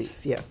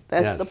disease. Yeah,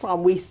 that's the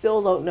problem. We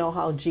still don't know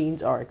how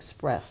genes are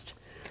expressed.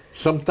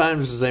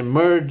 Sometimes they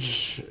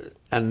merge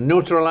and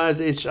neutralize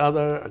each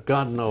other.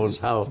 God knows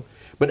how.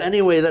 But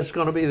anyway, that's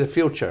going to be the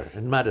future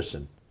in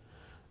medicine.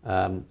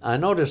 I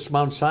noticed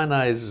Mount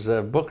Sinai's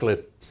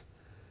booklet,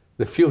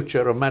 The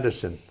Future of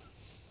Medicine.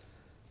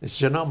 It's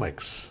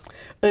genomics.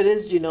 It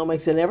is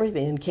genomics and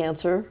everything, and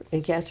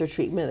cancer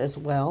treatment as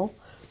well.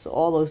 So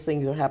all those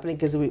things are happening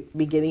because we're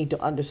beginning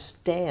to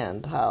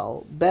understand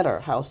how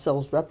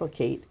cells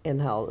replicate and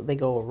how they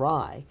go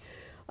awry.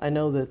 I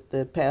know that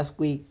the past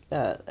week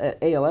at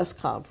ALS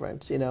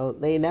conference, you know,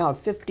 they now have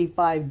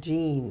 55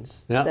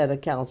 genes that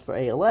accounts for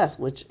ALS,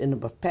 which in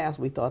the past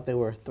we thought there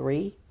were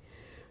 3.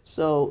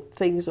 So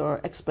things are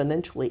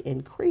exponentially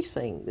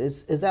increasing.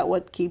 Is that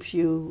what keeps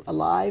you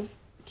alive,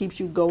 keeps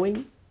you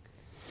going?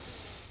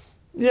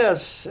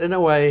 Yes, in a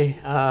way.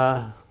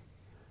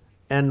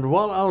 And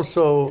one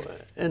also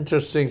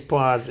interesting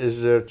part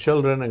is their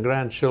children and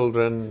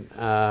grandchildren.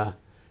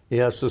 He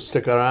has to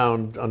stick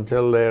around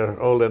until they're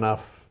old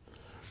enough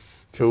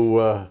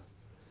to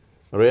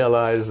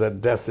realize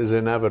that death is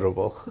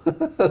inevitable.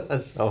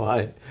 That's how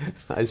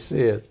I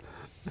see it.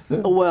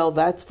 Well,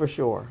 that's for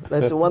sure.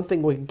 That's the one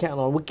thing we can count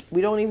on.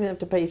 We don't even have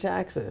to pay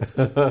taxes.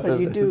 But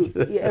you do.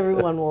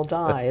 Everyone will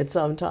die at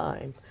some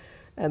time.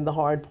 And the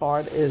hard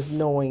part is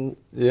knowing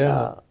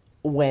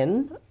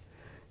when.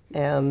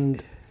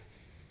 And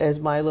as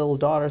my little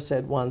daughter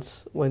said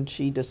once when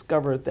she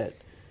discovered that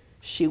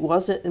she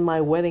wasn't in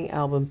my wedding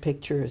album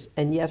pictures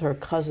and yet her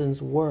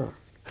cousins were.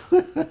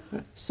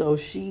 So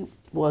she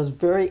was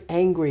very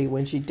angry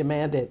when she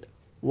demanded,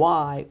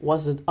 why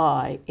wasn't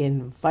I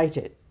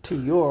invited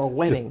to your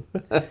wedding?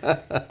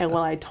 And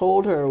when I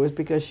told her it was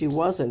because she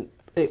wasn't,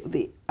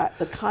 the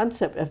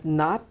concept of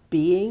not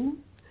being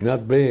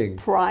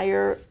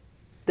prior,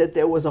 that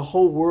there was a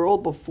whole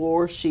world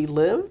before she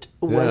lived,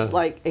 was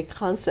like a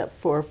concept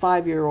for a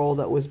 5-year-old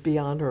that was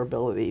beyond her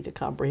ability to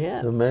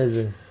comprehend.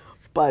 Amazing.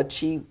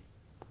 But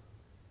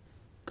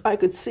I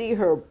could see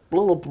her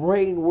little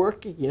brain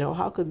working, you know,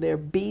 how could there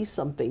be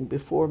something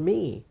before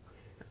me?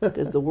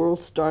 Because the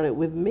world started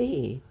with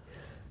me.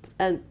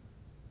 And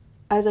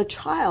as a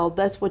child,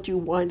 that's what you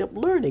wind up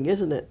learning,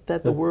 isn't it?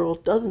 That the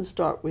world doesn't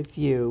start with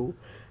you,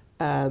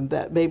 and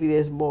that maybe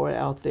there's more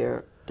out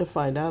there to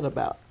find out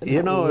about.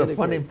 You know, the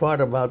funny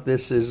part about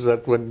this is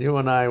that when you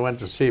and I went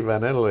to see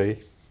VanItallie,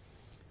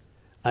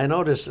 I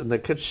noticed in the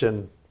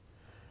kitchen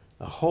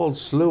a whole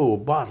slew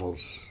of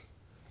bottles.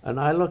 And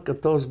I look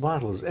at those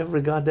bottles.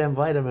 Every goddamn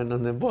vitamin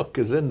in the book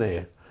is in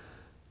there.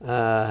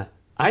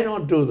 I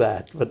don't do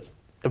that, but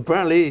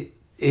apparently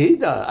he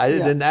does. I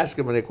didn't ask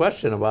him any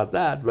question about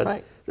that,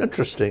 but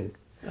interesting.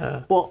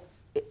 Well,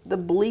 the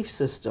belief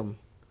system.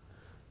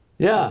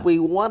 Yeah. We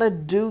want to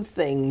do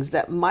things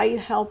that might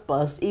help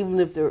us,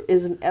 even if there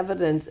isn't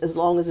evidence, as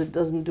long as it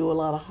doesn't do a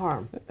lot of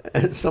harm.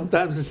 And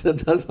sometimes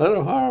it does a lot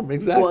of harm,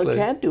 exactly. Well, it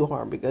can't do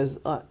harm because,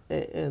 on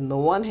the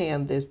one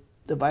hand, there's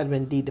the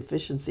vitamin D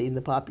deficiency in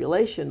the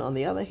population. On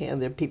the other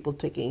hand, there are people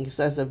taking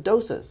excessive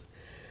doses.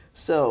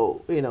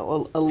 So, you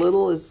know, a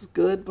little is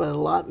good, but a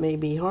lot may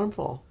be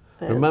harmful.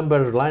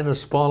 Remember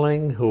Linus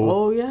Pauling, who...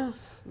 Oh,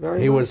 yes, very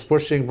much. He was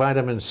pushing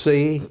vitamin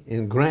C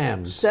in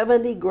grams.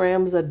 70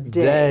 grams a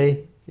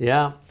day.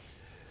 Yeah.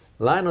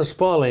 Linus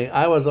Pauling,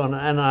 I was on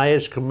an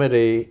NIH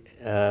committee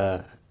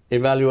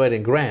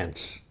evaluating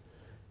grants,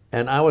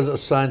 and I was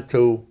assigned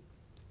to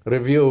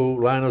review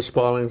Linus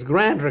Pauling's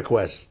grant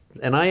request,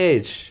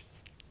 NIH.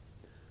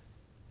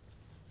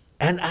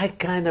 And I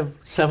kind of,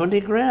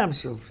 70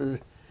 grams.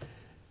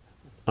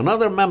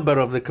 Another member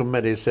of the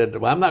committee said,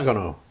 well, I'm not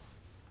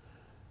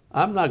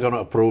going to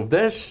approve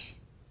this.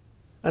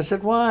 I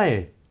said,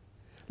 why?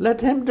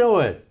 Let him do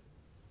it.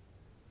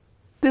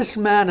 This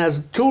man has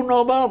 2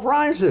 Nobel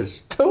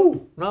Prizes.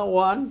 2, not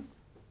 1.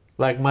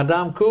 Like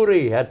Madame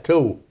Curie had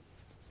 2.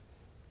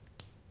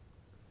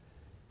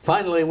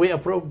 Finally, we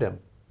approved him.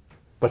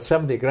 But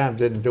 70 grams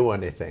didn't do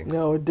anything.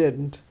 No, it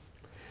didn't.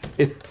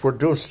 It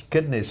produced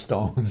kidney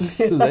stones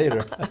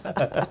later.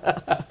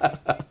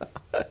 But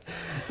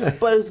it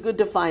was good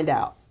to find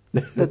out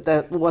that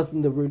that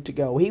wasn't the route to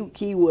go.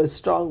 He was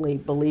strongly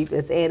believed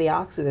its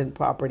antioxidant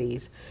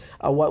properties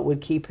are what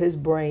would keep his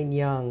brain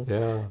young.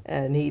 Yeah.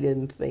 And he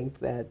didn't think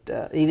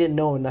that, he didn't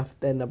know enough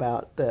then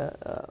about the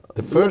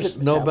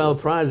first Nobel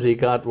Prize he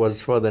got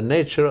was for the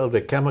nature of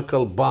the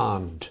chemical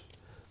bond.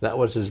 That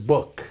was his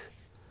book.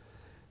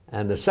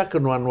 And the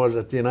second one was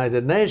at the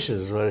United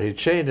Nations, where he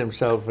chained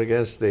himself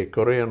against the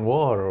Korean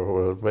War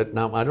or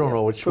Vietnam. I don't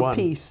know which one. For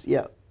peace,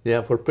 yeah.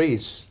 Yeah, for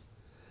peace.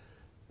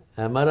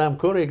 And Madame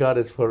Curie got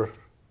it for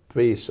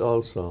peace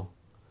also.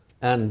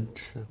 And,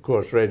 of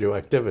course,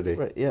 radioactivity.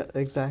 Right, yeah,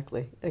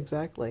 exactly,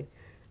 exactly.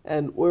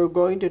 And we're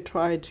going to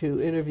try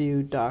to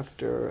interview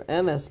Dr.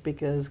 Ennis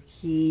because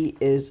he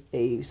is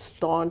a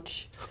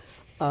staunch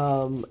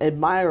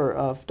admirer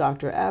of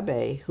Dr.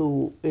 Abe,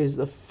 who is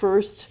the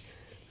first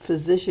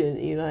physician in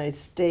the United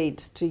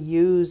States to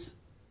use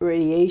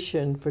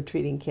radiation for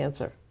treating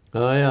cancer.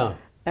 Oh, yeah.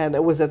 And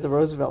it was at the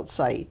Roosevelt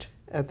site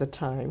at the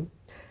time.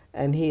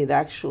 And he had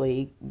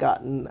actually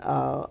gotten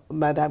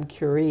Madame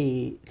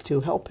Curie to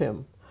help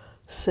him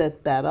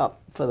set that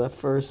up for the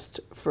first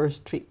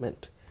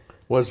treatment.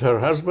 Was her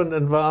husband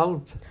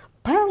involved?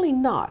 Apparently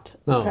not.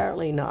 No.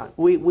 Apparently not.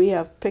 We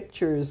have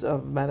pictures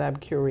of Madame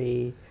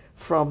Curie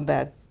from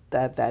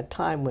that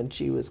time when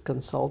she was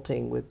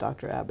consulting with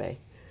Dr. Abe.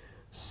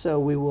 So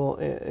we will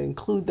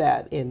include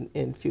that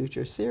in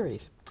future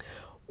series.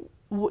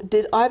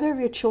 Did either of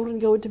your children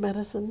go into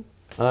medicine?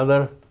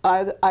 Either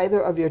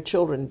of your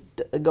children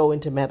go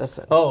into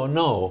medicine? Oh,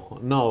 no,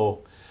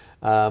 no.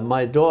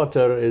 My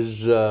daughter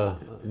is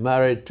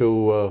married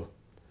to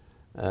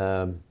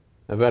a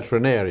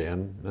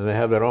veterinarian, and they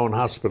have their own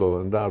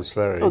hospital in Dobbs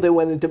Ferry. Oh, they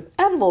went into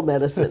animal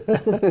medicine.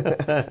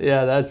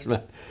 Yeah,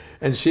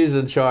 and she's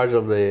in charge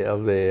of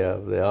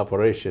the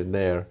operation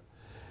there.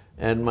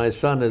 And my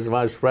son is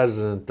vice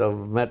president of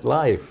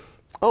MetLife.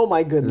 Oh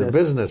my goodness! He's a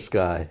business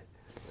guy,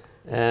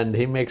 and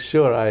he makes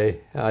sure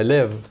I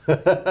live.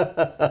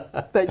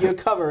 That you're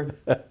covered.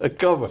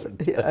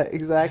 Covered. Yeah,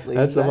 exactly.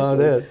 That's about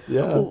it.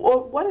 Yeah.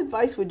 What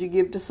advice would you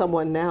give to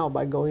someone now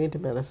by going into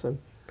medicine?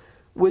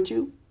 Would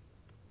you?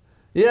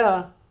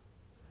 Yeah.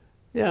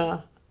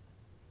 Yeah.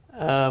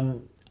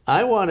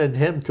 I wanted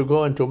him to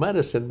go into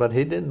medicine, but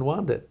he didn't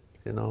want it.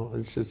 You know,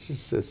 it's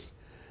just.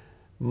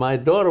 My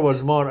daughter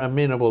was more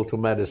amenable to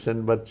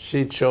medicine, but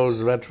she chose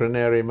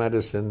veterinary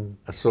medicine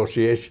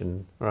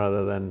association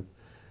rather than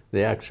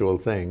the actual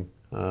thing.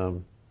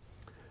 Her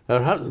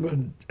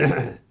husband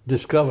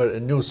discovered a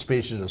new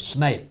species of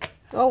snake.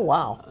 Oh,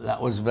 wow.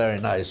 That was very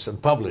nice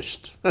and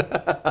published.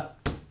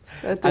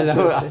 That's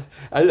interesting.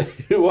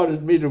 He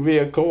wanted me to be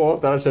a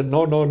co-author. I said,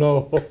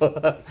 no.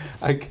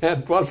 I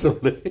can't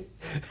possibly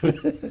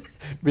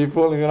be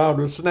fooling around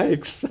with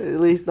snakes.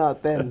 At least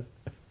not then.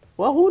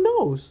 Well, who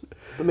knows?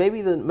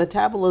 Maybe the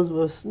metabolism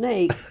of a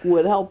snake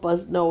would help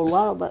us know a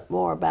little bit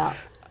more about.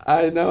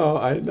 I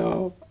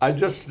know. I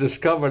just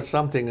discovered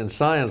something in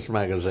Science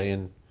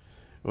magazine,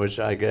 which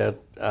I get.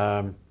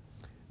 The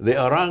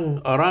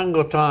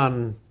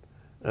orangutan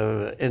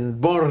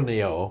in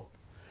Borneo,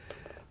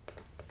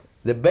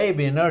 the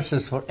baby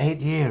nurses for 8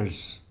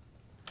 years.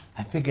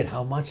 I figured,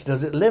 how much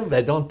does it live?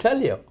 They don't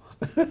tell you.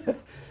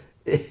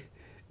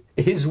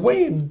 He's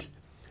weaned,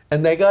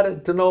 and they got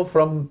it to know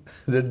from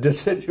the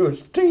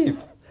deciduous teeth.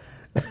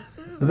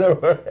 They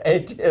were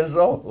 8 years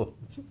old.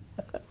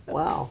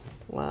 Wow.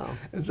 Wow.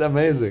 It's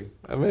amazing.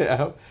 I mean,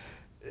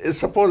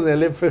 suppose they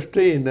live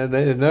 15 and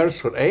they nurse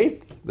for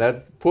 8?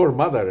 That poor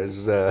mother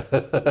is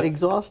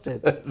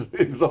exhausted.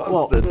 Exhausted.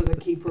 Well, it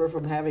doesn't keep her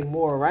from having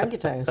more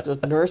orangutans.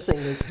 Just nursing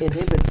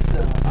inhibits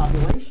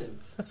ovulation.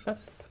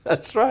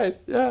 That's right,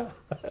 yeah.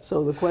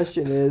 So the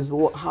question is,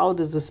 how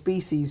does the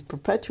species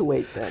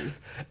perpetuate then?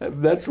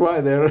 That's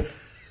why they're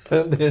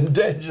an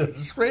endangered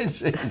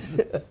species.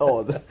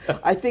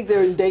 I think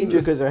they're in danger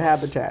because their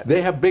habitat.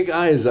 They have big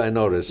eyes, I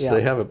noticed. Yeah.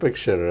 They have a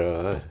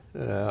picture.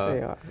 They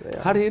are.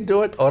 How do you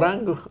do it?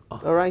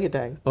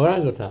 Orangutan.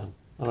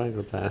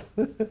 Orangutan.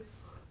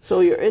 So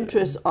your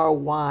interests are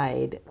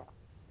wide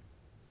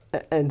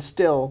and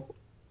still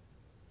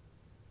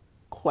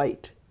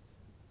quite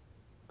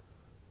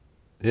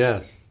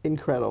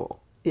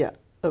incredible. Yeah,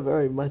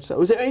 very much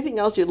so. Is there anything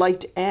else you'd like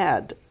to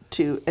add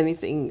to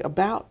anything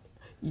about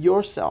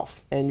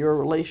yourself and your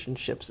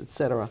relationships,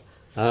 etc.,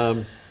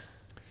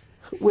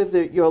 with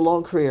your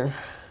long career?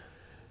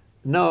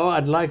 No,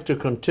 I'd like to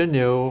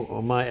continue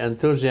my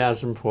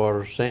enthusiasm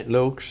for St.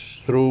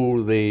 Luke's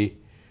through the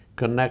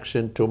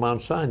connection to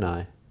Mount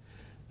Sinai.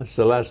 That's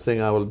the last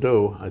thing I will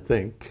do, I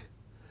think.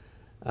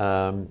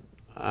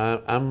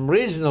 I'm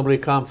reasonably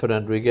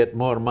confident we get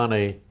more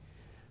money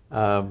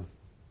from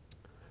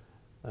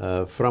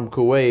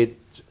Kuwait.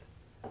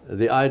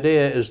 The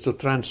idea is to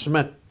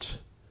transmit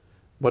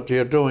what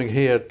you're doing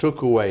here to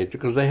Kuwait,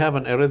 because they have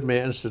an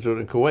arrhythmia institute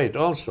in Kuwait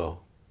also,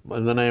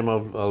 in the name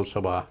of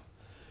Al-Sabah.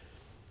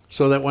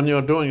 So that when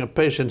you're doing a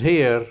patient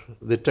here,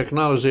 the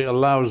technology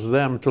allows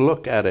them to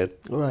look at it.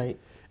 Right.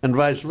 And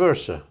vice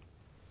versa.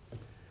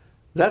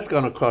 That's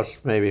going to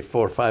cost maybe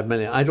 4 or 5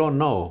 million, I don't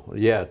know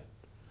yet,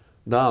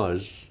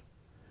 dollars,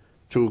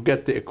 to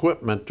get the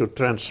equipment to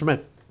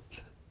transmit.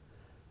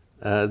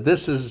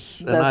 This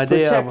is an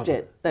idea.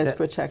 That's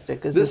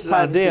protected. This is an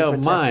idea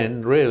of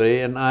mine,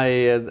 really, and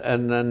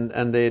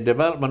and the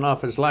development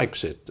office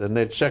likes it, and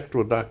they checked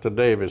with Dr.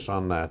 Davis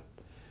on that.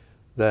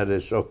 That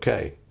is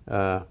okay.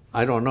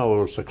 I don't know if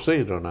we'll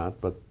succeed or not,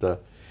 but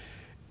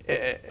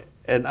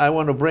and I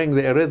want to bring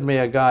the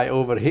arrhythmia guy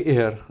over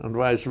here, and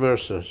vice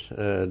versa.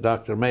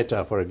 Dr.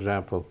 Mehta, for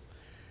example,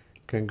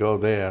 can go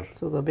there.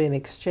 So there'll be an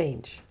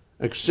exchange.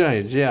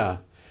 Exchange, yeah.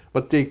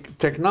 But the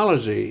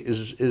technology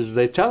is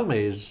they tell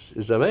me,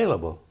 is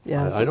available.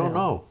 Yeah, I don't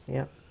know.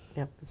 Yeah,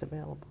 it's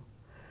available.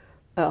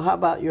 How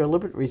about your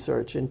lipid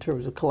research in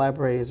terms of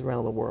collaborators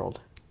around the world?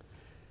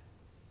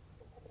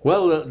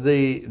 Well,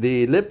 the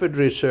lipid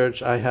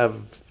research, I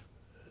have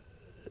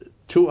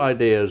 2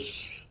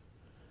 ideas.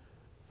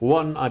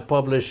 One, I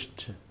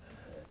published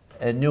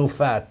a new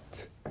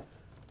fat,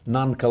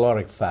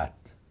 non-caloric fat.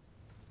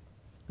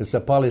 It's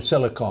a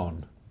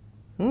polysilicone.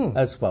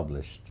 That's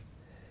published.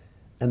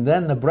 And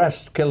then the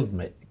breast killed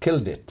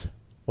it.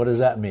 What does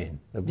that mean?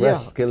 The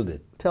breast killed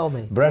it. Tell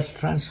me. Breast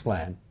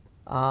transplant.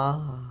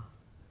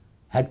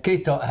 Had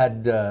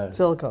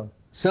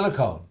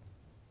silicone.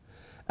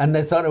 And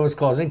they thought it was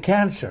causing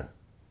cancer.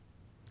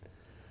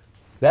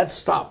 That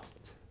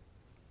stopped.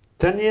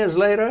 10 years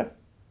later,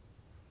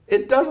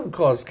 it doesn't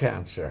cause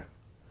cancer.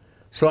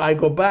 So I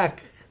go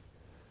back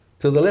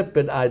to the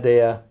lipid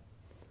idea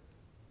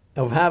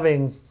of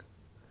having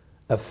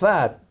a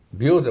fat,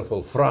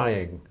 beautiful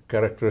frying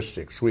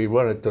characteristics. We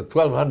were at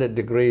 1200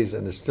 degrees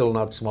and it's still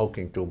not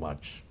smoking too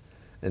much.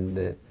 And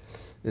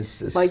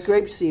it's like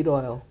grapeseed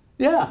oil.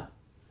 Yeah,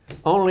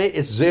 only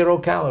it's 0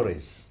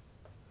 calories.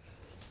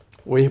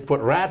 We put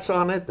rats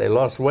on it, they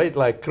lost weight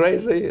like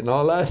crazy and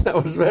all that. That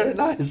was very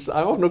nice.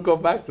 I want to go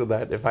back to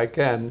that if I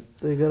can.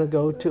 So you're going to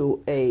go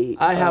to a...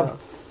 I have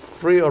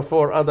 3 or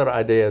 4 other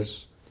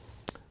ideas.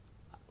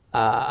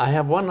 I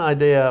have one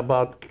idea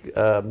about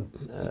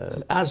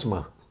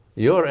asthma,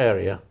 your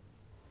area.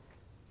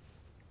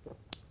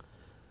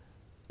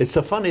 It's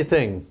a funny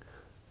thing.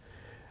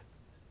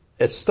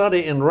 A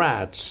study in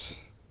rats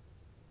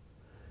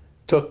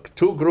took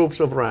 2 groups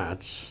of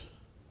rats.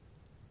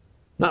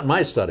 Not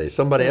my study,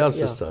 somebody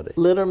else's study.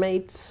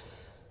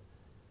 Littermates.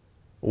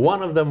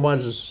 One of them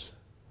was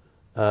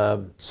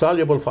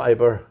soluble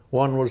fiber,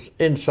 one was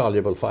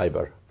insoluble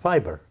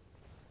fiber.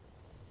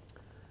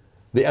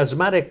 The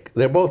asthmatic,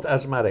 they're both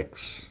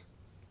asthmatics.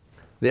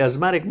 The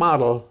asthmatic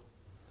model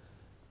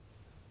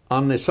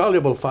on the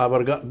soluble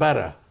fiber got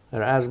better.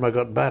 Their asthma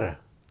got better.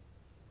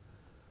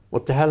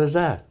 What the hell is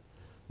that?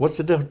 What's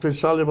the difference between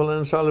soluble and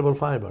insoluble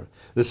fiber?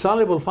 The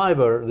soluble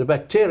fiber, the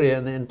bacteria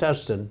in the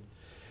intestine,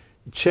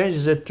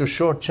 changes it to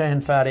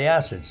short-chain fatty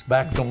acids,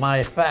 back to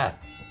my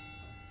fat.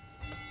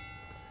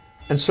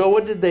 And so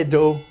what did they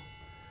do?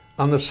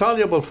 On the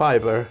soluble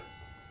fiber,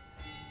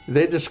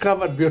 they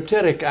discovered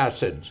butyric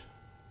acid.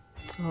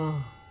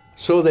 Oh.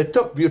 So they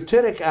took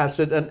butyric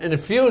acid and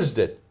infused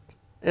it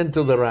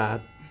into the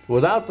rat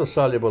without the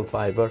soluble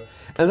fiber,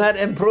 and that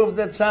improved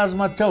its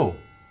asthma too.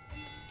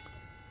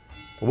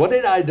 What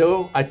did I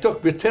do? I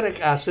took butyric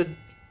acid,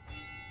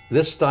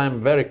 this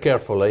time very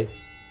carefully,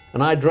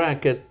 and I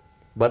drank it,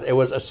 but it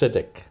was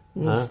acidic.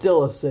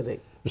 Still acidic.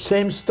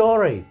 Same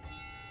story.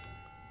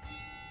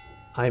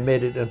 I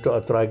made it into a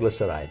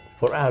triglyceride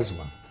for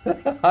asthma.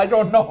 I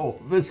don't know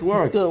if this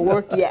works. It's going to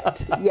work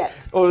yet.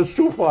 Oh, it's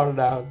too far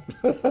down.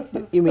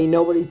 You mean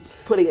nobody's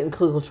putting it in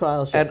clinical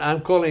trials yet? And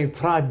I'm calling it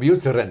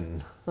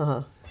tributyrin.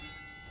 Uh-huh.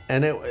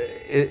 And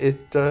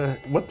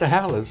what the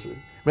hell is it?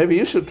 Maybe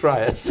you should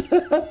try it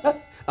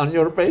on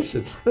your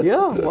patients.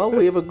 Yeah, well,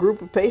 we have a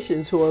group of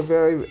patients who are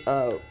very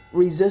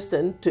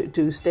resistant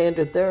to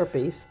standard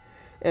therapies,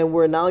 and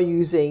we're now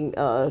using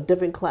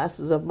different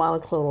classes of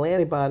monoclonal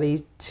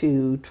antibodies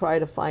to try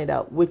to find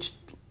out which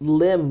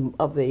limb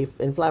of the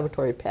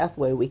inflammatory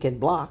pathway we can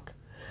block.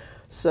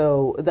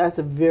 So that's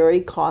a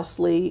very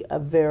costly, a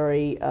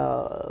very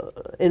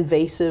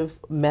invasive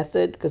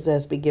method because it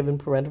has to be given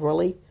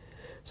parenterally.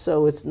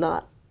 So it's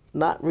not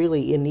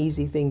really an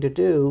easy thing to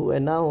do,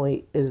 and not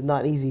only is it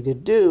not easy to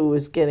do,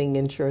 is getting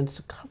insurance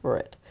to cover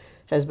it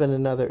has been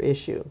another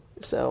issue.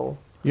 So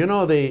you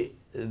know, the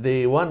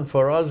one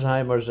for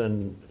Alzheimer's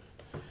and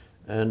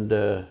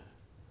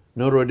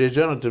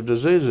neurodegenerative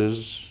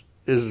diseases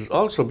is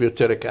also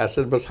butyric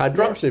acid, but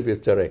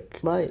hydroxybutyric.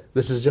 Yes. Right.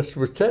 This is just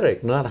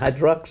butyric, not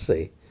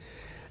hydroxy.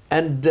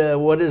 And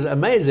what is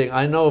amazing,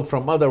 I know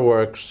from other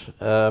works,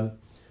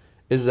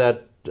 is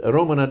that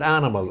ruminant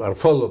animals are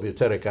full of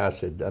butyric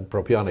acid and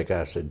propionic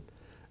acid.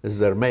 This is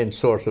their main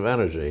source of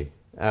energy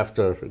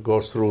after it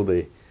goes through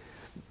the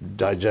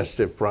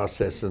digestive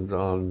process and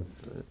on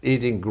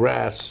eating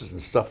grass and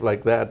stuff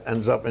like that,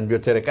 ends up in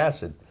butyric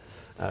acid.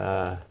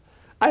 I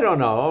don't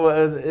know,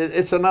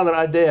 it's another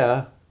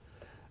idea.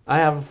 I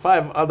have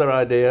 5 other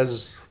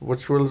ideas,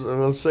 which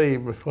we'll see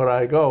before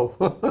I go.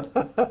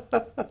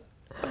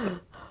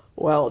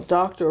 Well,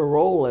 Dr.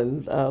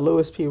 Rowland,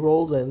 Louis P.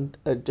 Rowland,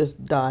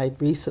 just died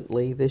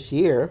recently this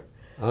year.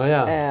 Oh,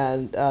 yeah.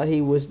 And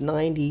he was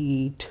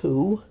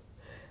 92.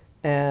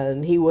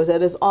 And he was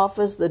at his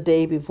office the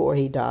day before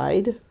he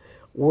died,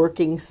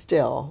 working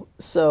still.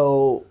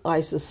 So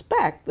I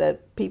suspect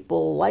that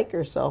people like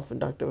yourself and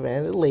Dr.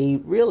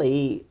 VanItallie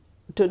really,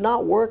 to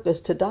not work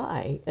is to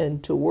die,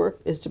 and to work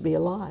is to be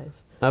alive.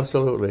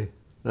 Absolutely.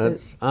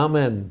 That's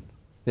amen.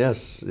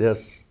 Yes,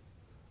 yes.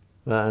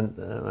 And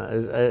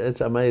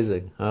it's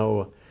amazing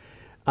how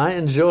I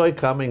enjoy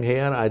coming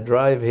here. I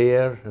drive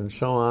here and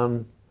so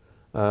on.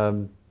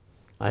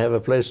 I have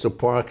a place to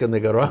park in the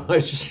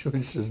garage,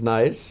 which is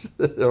nice.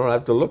 I don't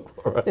have to look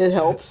for it. It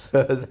helps.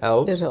 It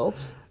helps. It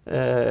helps.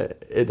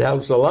 It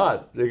helps a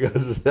lot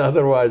because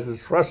otherwise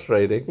it's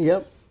frustrating.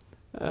 Yep.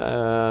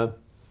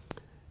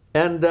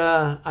 And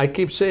I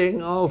keep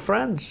seeing old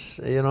friends,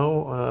 you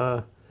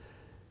know,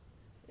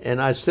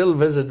 and I still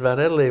visit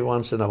VanItallie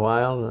once in a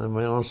while, I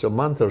mean, once a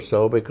month or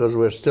so, because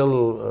we're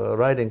still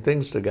writing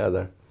things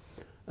together.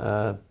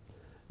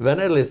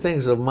 VanItallie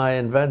thinks of my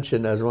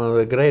invention as one of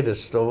the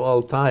greatest of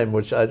all time,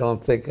 which I don't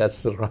think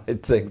that's the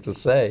right thing to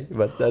say,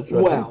 but that's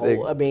what I think.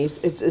 Well, I mean,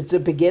 it's a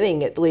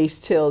beginning at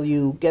least till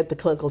you get the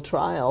clinical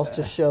trials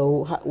to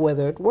show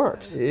whether it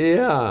works.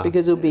 Yeah.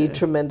 Because it would be a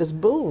tremendous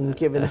boon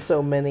given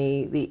so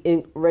many,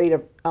 the rate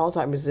of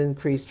Alzheimer's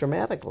increased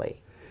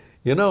dramatically.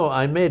 You know,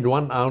 I made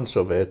 1 ounce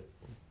of it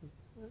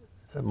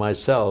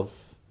myself,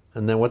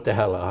 and then what the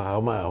hell,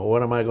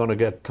 what am I going to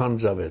get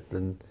tons of it?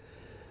 And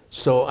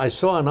so I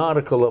saw an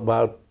article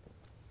about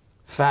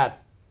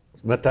fat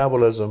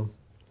metabolism,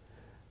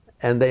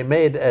 and they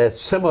made a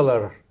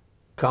similar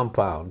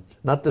compound,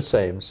 not the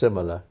same,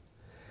 similar,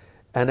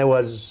 and it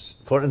was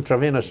for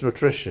intravenous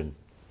nutrition.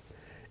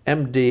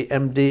 MD,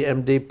 MD,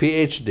 MD,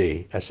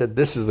 PhD. I said,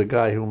 this is the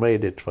guy who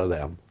made it for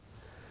them.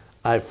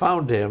 I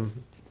found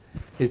him.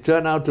 He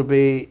turned out to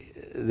be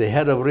the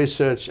head of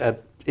research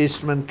at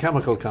Eastman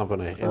Chemical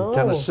Company in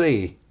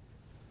Tennessee.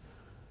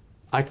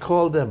 I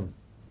called him.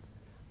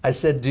 I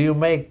said, do you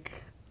make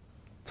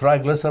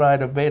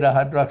triglyceride of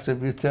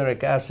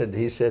beta-hydroxybutyric acid?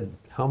 He said,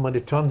 how many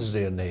tons do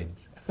you need?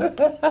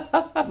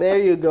 There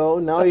you go.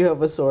 Now you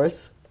have a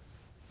source.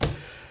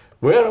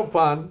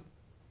 Whereupon,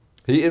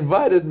 he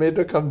invited me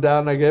to come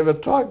down. I gave a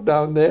talk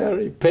down there.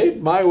 He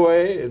paid my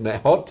way in the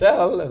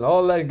hotel and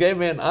all that, gave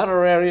me an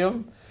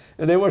honorarium.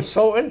 And they were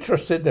so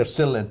interested. They're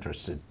still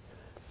interested.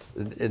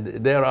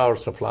 They're our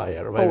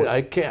supplier. Oh.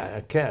 I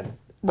can't.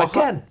 Well, I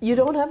can't. You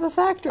don't have a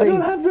factory. I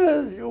don't have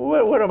to.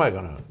 What am I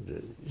going to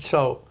do?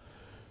 So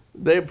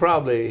they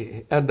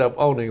probably end up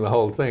owning the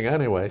whole thing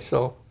anyway.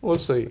 So we'll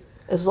see.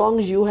 As long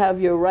as you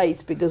have your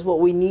rights, because what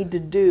we need to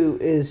do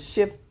is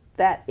shift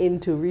that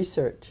into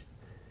research.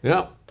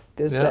 Yeah.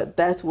 Because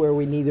that's where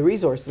we need the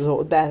resources.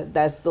 So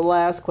that's the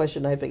last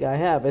question I think I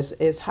have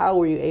is how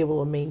were you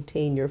able to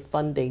maintain your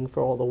funding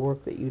for all the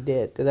work that you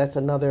did? Because that's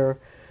another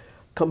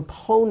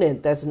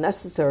component that's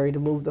necessary to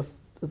move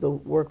the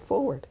work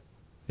forward.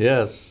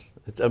 Yes,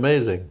 it's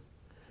amazing.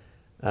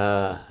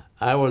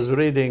 I was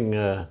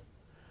reading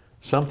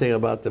something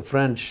about the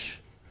French,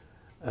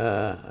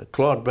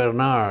 Claude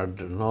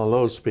Bernard and all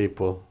those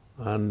people,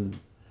 and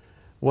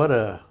what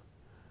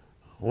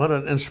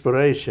an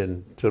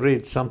inspiration to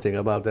read something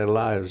about their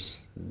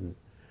lives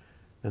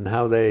and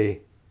how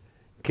they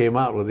came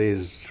out with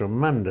these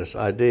tremendous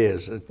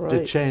ideas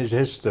to change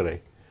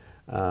history,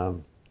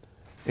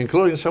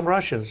 including some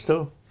Russians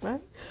too.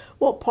 Right.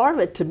 Well, part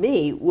of it to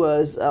me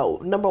was,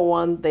 number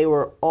one, they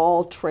were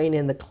all trained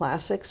in the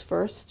classics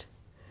first.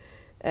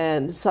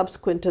 And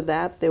subsequent to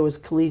that, there was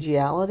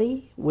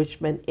collegiality,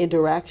 which meant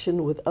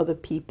interaction with other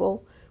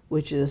people,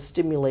 which is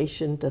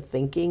stimulation to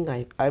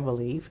thinking, I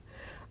believe.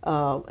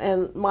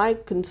 And my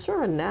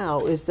concern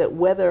now is that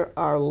whether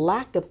our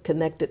lack of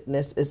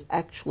connectedness is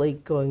actually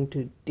going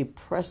to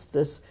depress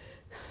this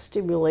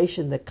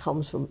stimulation that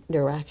comes from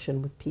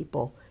interaction with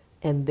people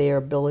and their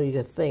ability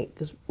to think.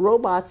 Because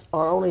robots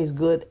are only as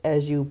good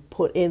as you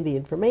put in the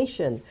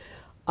information.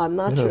 I'm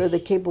not sure they're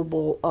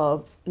capable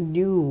of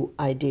new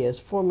ideas,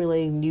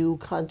 formulating new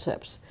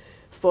concepts,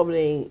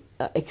 formulating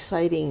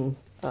exciting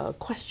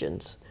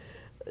questions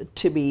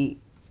to be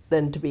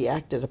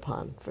acted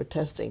upon for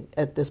testing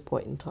at this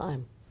point in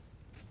time.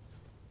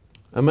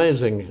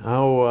 Amazing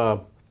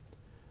how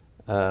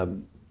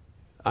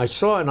I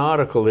saw an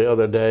article the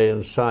other day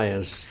in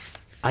Science.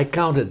 I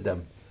counted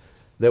them.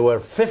 There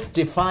were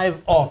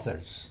 55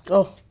 authors.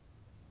 Oh,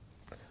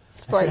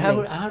 it's frightening. I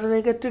said, how do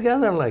they get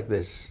together like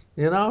this?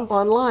 You know?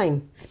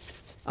 Online.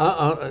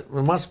 It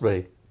must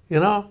be, you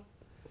know?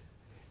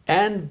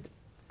 And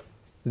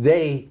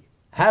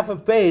half a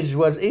page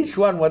was each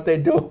one what they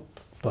do.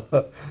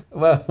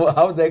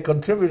 How they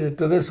contributed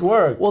to this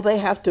work. Well, they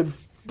have to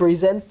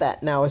present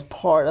that now as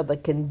part of the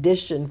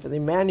condition for the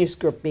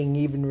manuscript being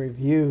even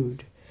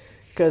reviewed.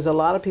 Because a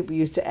lot of people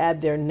used to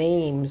add their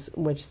names,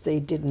 which they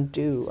didn't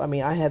do. I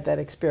mean, I had that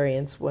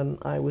experience when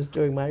I was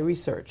doing my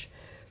research,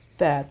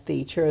 that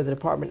the chair of the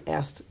department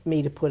asked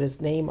me to put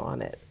his name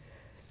on it.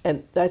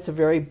 And that's a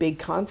very big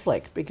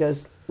conflict,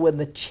 because when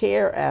the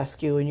chair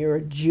asks you and you're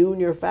a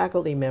junior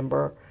faculty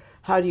member,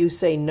 how do you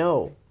say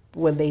no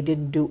when they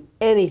didn't do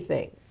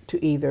anything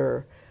to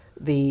either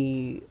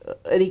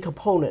any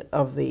component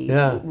of the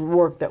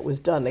work that was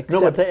done?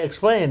 No, but they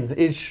explained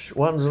each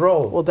one's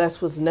role. Well,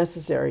 that's what's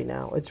necessary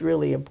now. It's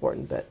really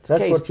important that's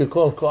what you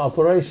call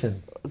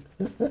cooperation.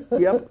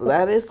 Yep,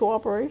 that is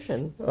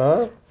cooperation.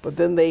 But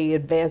then they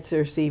advance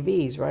their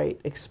CVs, right?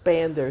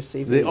 Expand their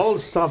CVs. The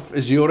old stuff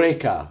is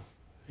eureka,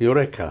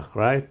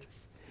 right?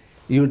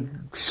 You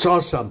saw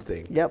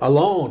something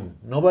alone.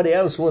 Nobody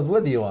else was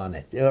with you on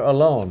it. You're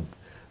alone.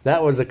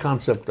 That was the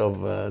concept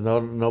of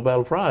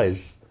Nobel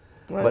Prize.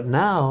 Right. But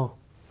now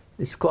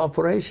it's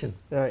cooperation.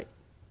 Right.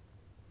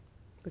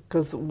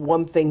 Because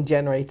one thing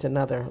generates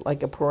another,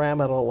 like a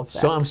pyramidal effect.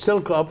 So I'm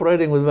still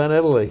cooperating with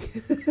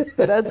VanItallie.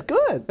 That's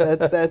good.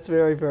 That's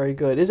very, very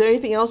good. Is there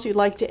anything else you'd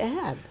like to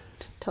add?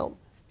 Tell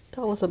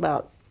us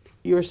about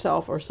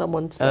yourself or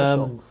someone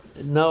special.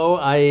 No,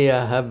 I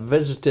have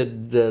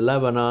visited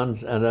Lebanon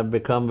and I've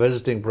become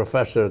visiting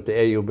professor at the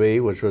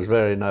AUB, which was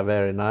very,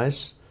 very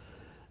nice.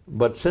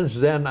 But since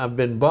then, I've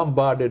been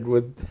bombarded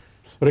with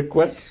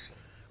requests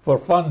for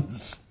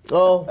funds.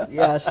 Oh,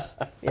 yes,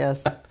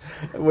 yes.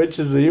 Which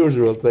is the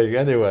usual thing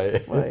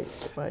anyway. Right.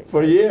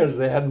 For years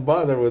they hadn't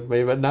bothered with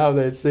me, but now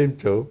they seem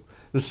to.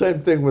 The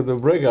same thing with the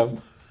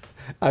Brigham.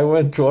 I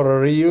went to a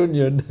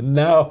reunion, and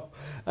now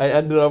I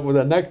ended up with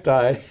a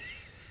necktie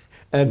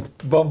and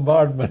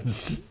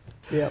bombardments.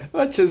 Yeah.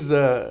 Which is,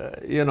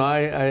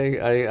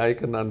 I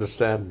can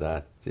understand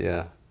that,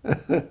 yeah.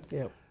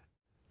 Yeah.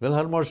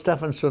 Wilhelm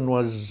Stephenson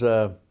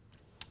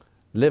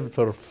lived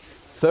for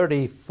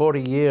 30,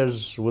 40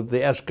 years with the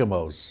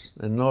Eskimos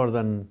in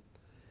northern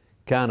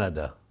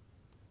Canada.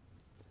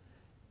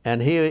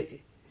 And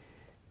he,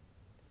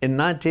 in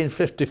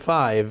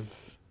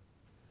 1955,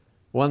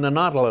 when the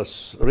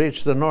Nautilus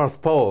reached the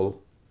North Pole,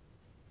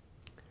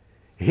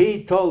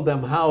 he told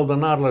them how the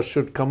Nautilus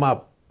should come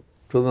up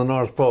to the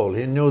North Pole.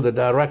 He knew the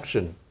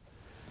direction.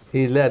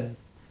 He led,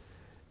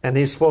 and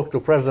he spoke to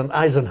President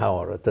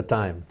Eisenhower at the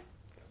time.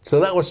 So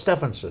that was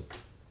Stephenson.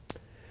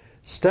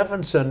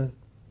 Stephenson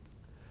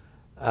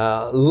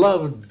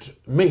loved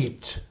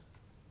meat,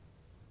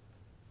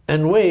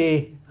 and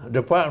we,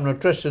 Department of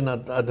Nutrition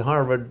at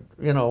Harvard,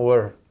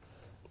 were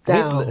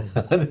down.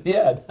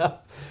 Yeah.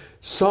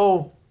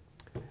 So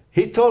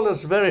he told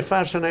us very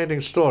fascinating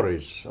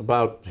stories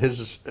about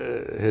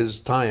his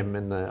time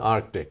in the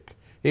Arctic.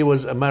 He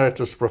was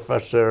emeritus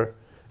professor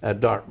at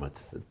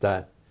Dartmouth at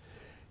that.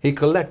 He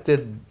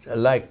collected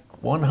like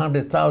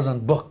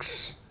 100,000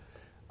 books,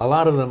 a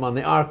lot of them on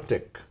the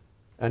Arctic,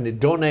 and he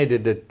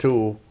donated it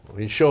to.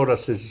 He showed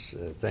us his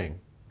thing.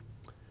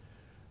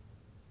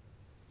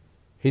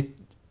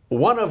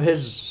 One of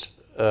his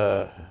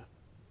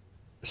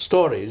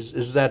stories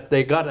is that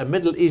they got a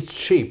Middle East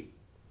sheep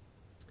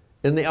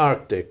in the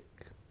Arctic.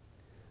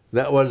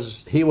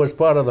 He was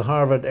part of the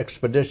Harvard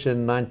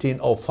expedition in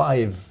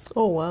 1905.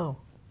 Oh, wow.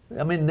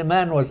 I mean, the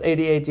man was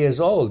 88 years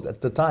old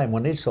at the time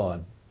when he saw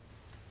him.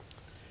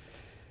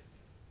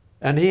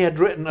 And he had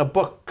written a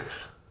book,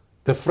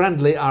 The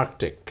Friendly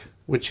Arctic,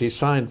 which he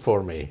signed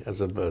for me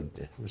as a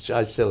birthday, which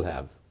I still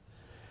have.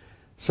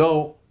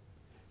 So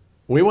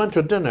we went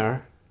to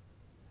dinner,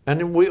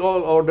 and we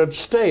all ordered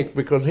steak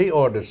because he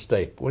ordered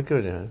steak. We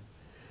could,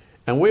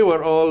 and we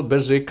were all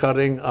busy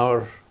cutting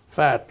our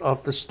fat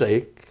off the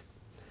steak,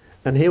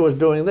 and he was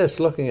doing this,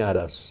 looking at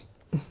us.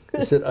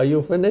 He said, "Are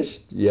you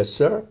finished?" "Yes,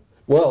 sir."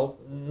 "Well,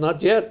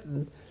 not yet."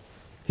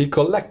 He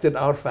collected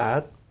our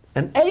fat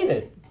and ate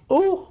it.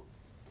 Oh.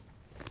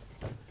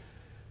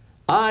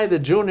 I, the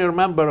junior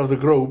member of the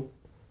group,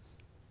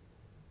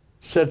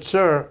 said,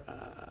 "Sir,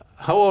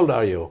 how old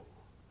are you?"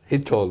 He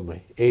told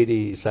me,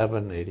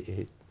 87,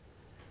 88.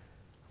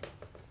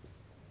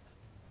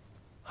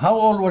 "How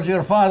old was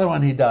your father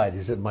when he died?"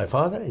 He said, "My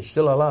father? He's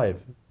still alive."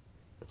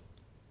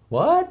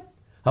 "What?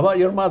 How about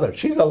your mother?"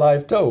 "She's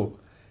alive too,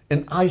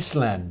 in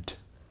Iceland."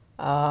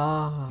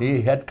 Ah.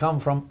 He had come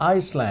from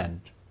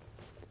Iceland.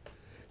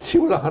 She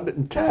was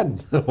 110,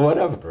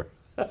 whatever.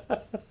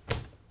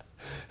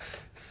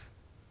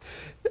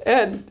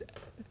 And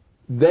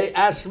they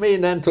asked me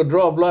then to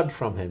draw blood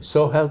from him.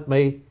 So help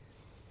me,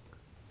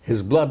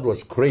 his blood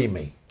was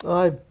creamy.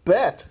 I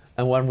bet.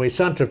 And when we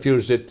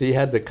centrifuged it, he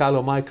had the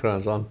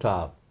chylomicrons on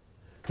top.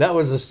 That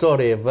was the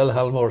story of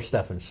Wilhelm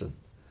Stephenson.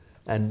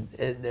 And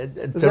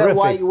Is that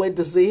why you went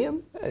to see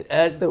him?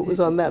 That was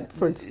on that.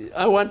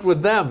 I went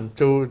with them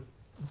to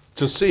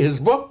see his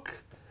book,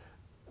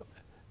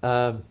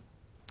 The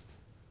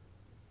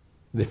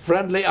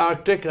Friendly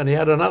Arctic, and he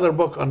had another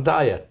book on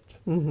diet.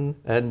 Mm-hmm.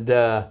 And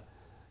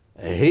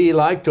he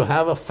liked to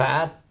have a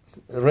fat,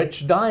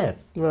 rich diet.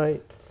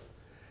 Right.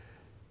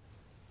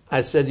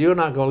 I said, "You're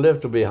not going to live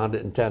to be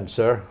 110,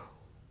 sir."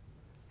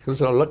 He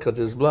said, "Oh, look at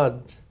his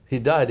blood. He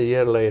died a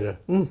year later."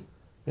 Mm.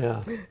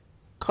 Yeah.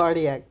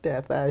 Cardiac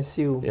death, I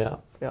assume. Yeah.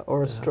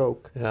 Or a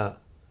stroke. Yeah.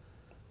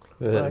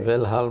 Right.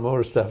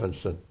 Wilhelm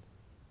Stephenson.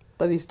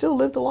 But he still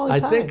lived a long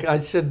time. I think I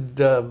should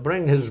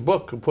bring his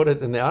book and put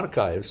it in the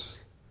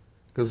archives,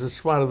 because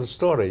it's part of the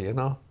story, you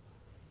know.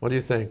 What do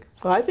you think?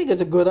 Well, I think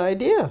it's a good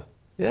idea.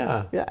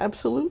 Yeah. Yeah,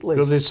 absolutely.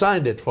 Because he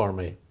signed it for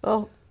me.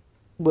 Oh,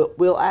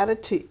 we'll add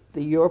it to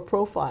your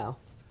profile.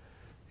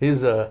 He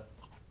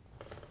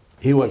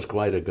was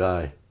quite a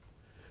guy.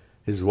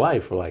 His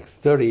wife was like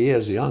 30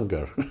 years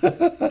younger.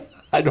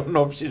 I don't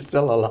know if she's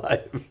still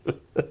alive.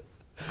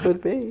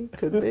 Could be,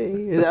 could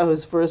be. Is that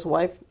his first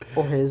wife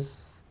or his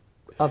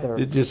other?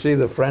 Did you see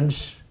the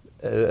French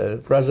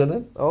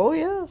president? Oh,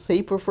 yes.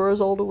 He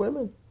prefers older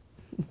women.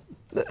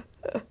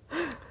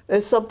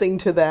 There's something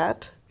to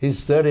that.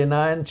 He's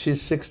 39,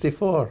 she's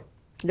 64.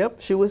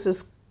 Yep, she was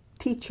his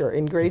teacher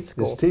in grade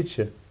school. His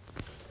teacher.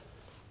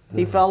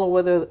 He fell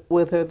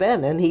with her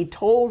then, and he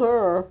told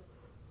her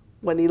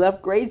when he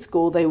left grade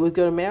school they was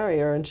going to marry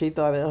her, and she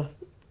thought,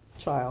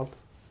 child.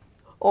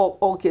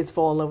 All kids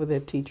fall in love with their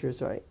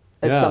teachers, right?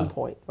 At some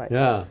point, right?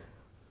 Yeah.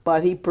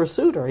 But he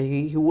pursued her.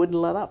 He wouldn't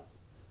let up.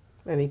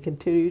 And he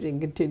continued and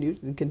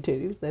continued and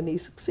continued. Then he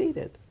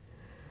succeeded.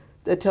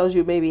 That tells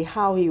you maybe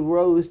how he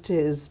rose to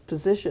his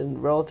position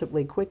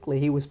relatively quickly.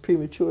 He was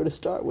premature to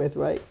start with,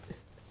 right?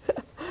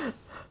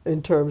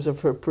 In terms of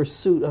her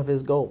pursuit of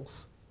his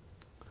goals.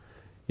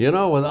 You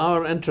know, with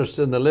our interest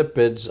in the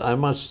lipids, I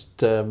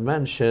must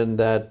mention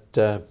that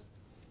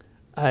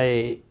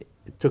I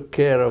took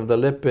care of the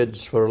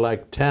lipids for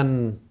like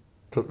 10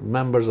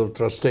 members of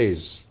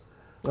trustees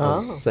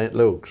of St.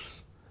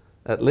 Luke's,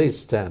 at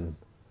least 10.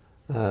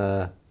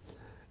 Are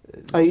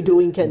you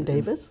doing Ken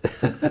Davis?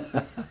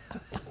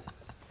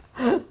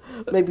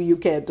 Maybe you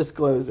can't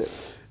disclose it.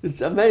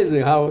 It's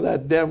amazing how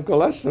that damn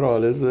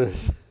cholesterol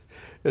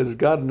has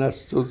gotten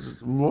us to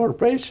more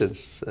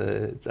patients.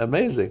 It's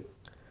amazing.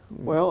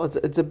 Well,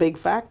 it's a big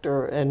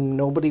factor, and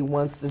nobody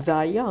wants to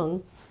die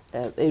young.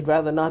 They'd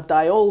rather not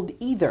die old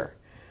either.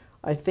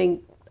 I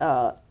think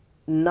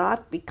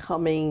not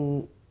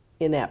becoming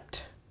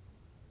inept,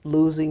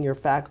 losing your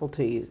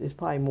faculties is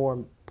probably more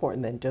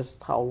important than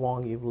just how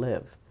long you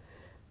live.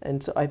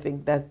 And so I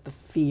think that's the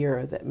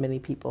fear that many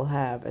people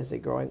have as they're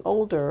growing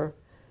older,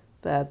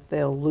 that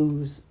they'll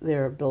lose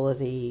their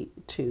ability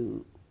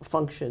to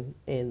function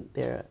in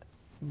their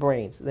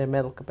brains, their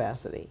mental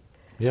capacity.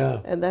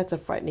 Yeah. And that's a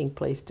frightening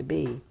place to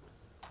be.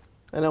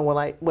 I know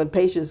when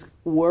patients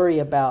worry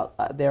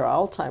about their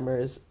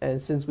Alzheimer's,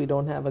 and since we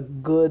don't have a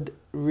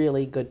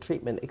really good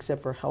treatment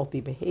except for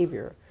healthy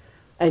behavior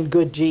and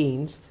good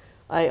genes,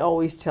 I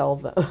always tell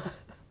them,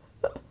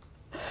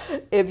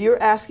 if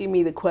you're asking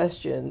me the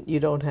question, you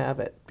don't have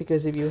it.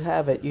 Because if you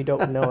have it, you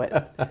don't know it.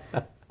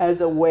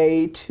 As a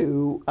way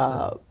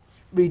to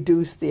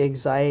reduce the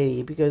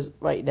anxiety, because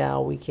right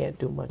now we can't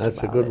do much about it.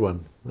 That's a good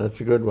one. That's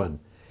a good one.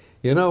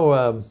 You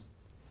know,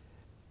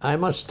 I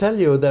must tell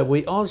you that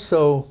we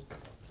also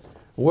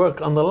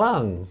work on the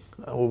lung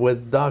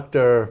with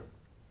Dr.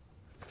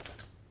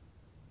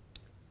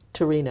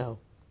 Torino.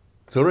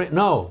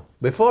 No,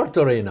 before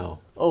Torino.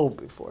 Oh,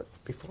 before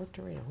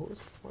Torino. Who was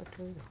before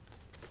Torino?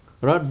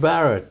 Rod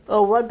Barrett.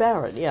 Oh, Rod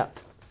Barrett, yeah.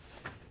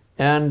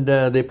 And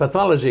the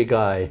pathology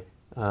guy.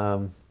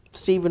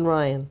 Stephen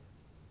Ryan.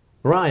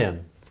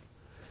 Ryan.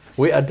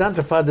 we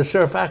identified the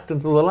surfactant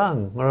of the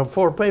lung. There are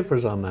 4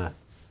 papers on that.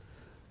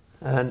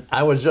 And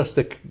I was just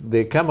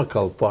the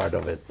chemical part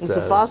of it. It's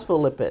a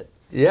phospholipid.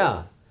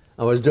 Yeah.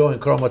 I was doing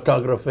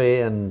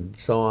chromatography and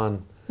so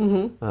on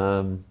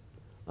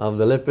of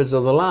the lipids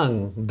of the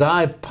lung.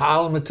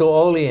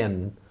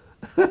 Dipalmitolein.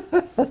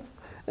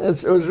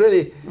 It was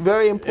really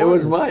very important. It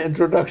was my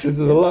introduction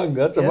to the lung.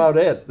 That's about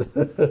it.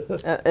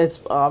 It's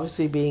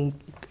obviously being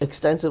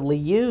extensively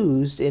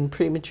used in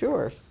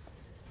premature,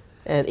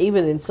 and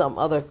even in some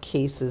other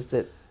cases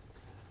that.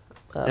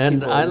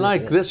 And I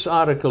like this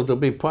article to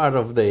be part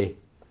of the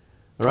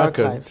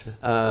record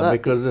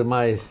because of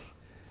my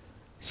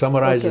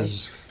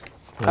summarizes.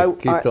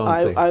 Okay.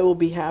 I will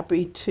be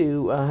happy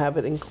to have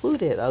it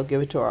included. I'll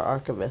give it to our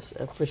archivist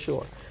for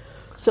sure.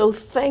 So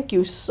thank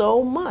you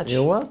so much.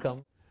 You're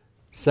welcome.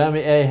 Sami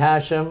A.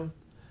 Hashim,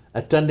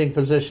 attending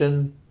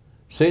physician,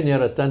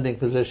 senior attending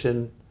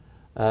physician,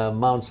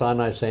 Mount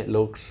Sinai St.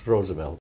 Luke's, Roosevelt.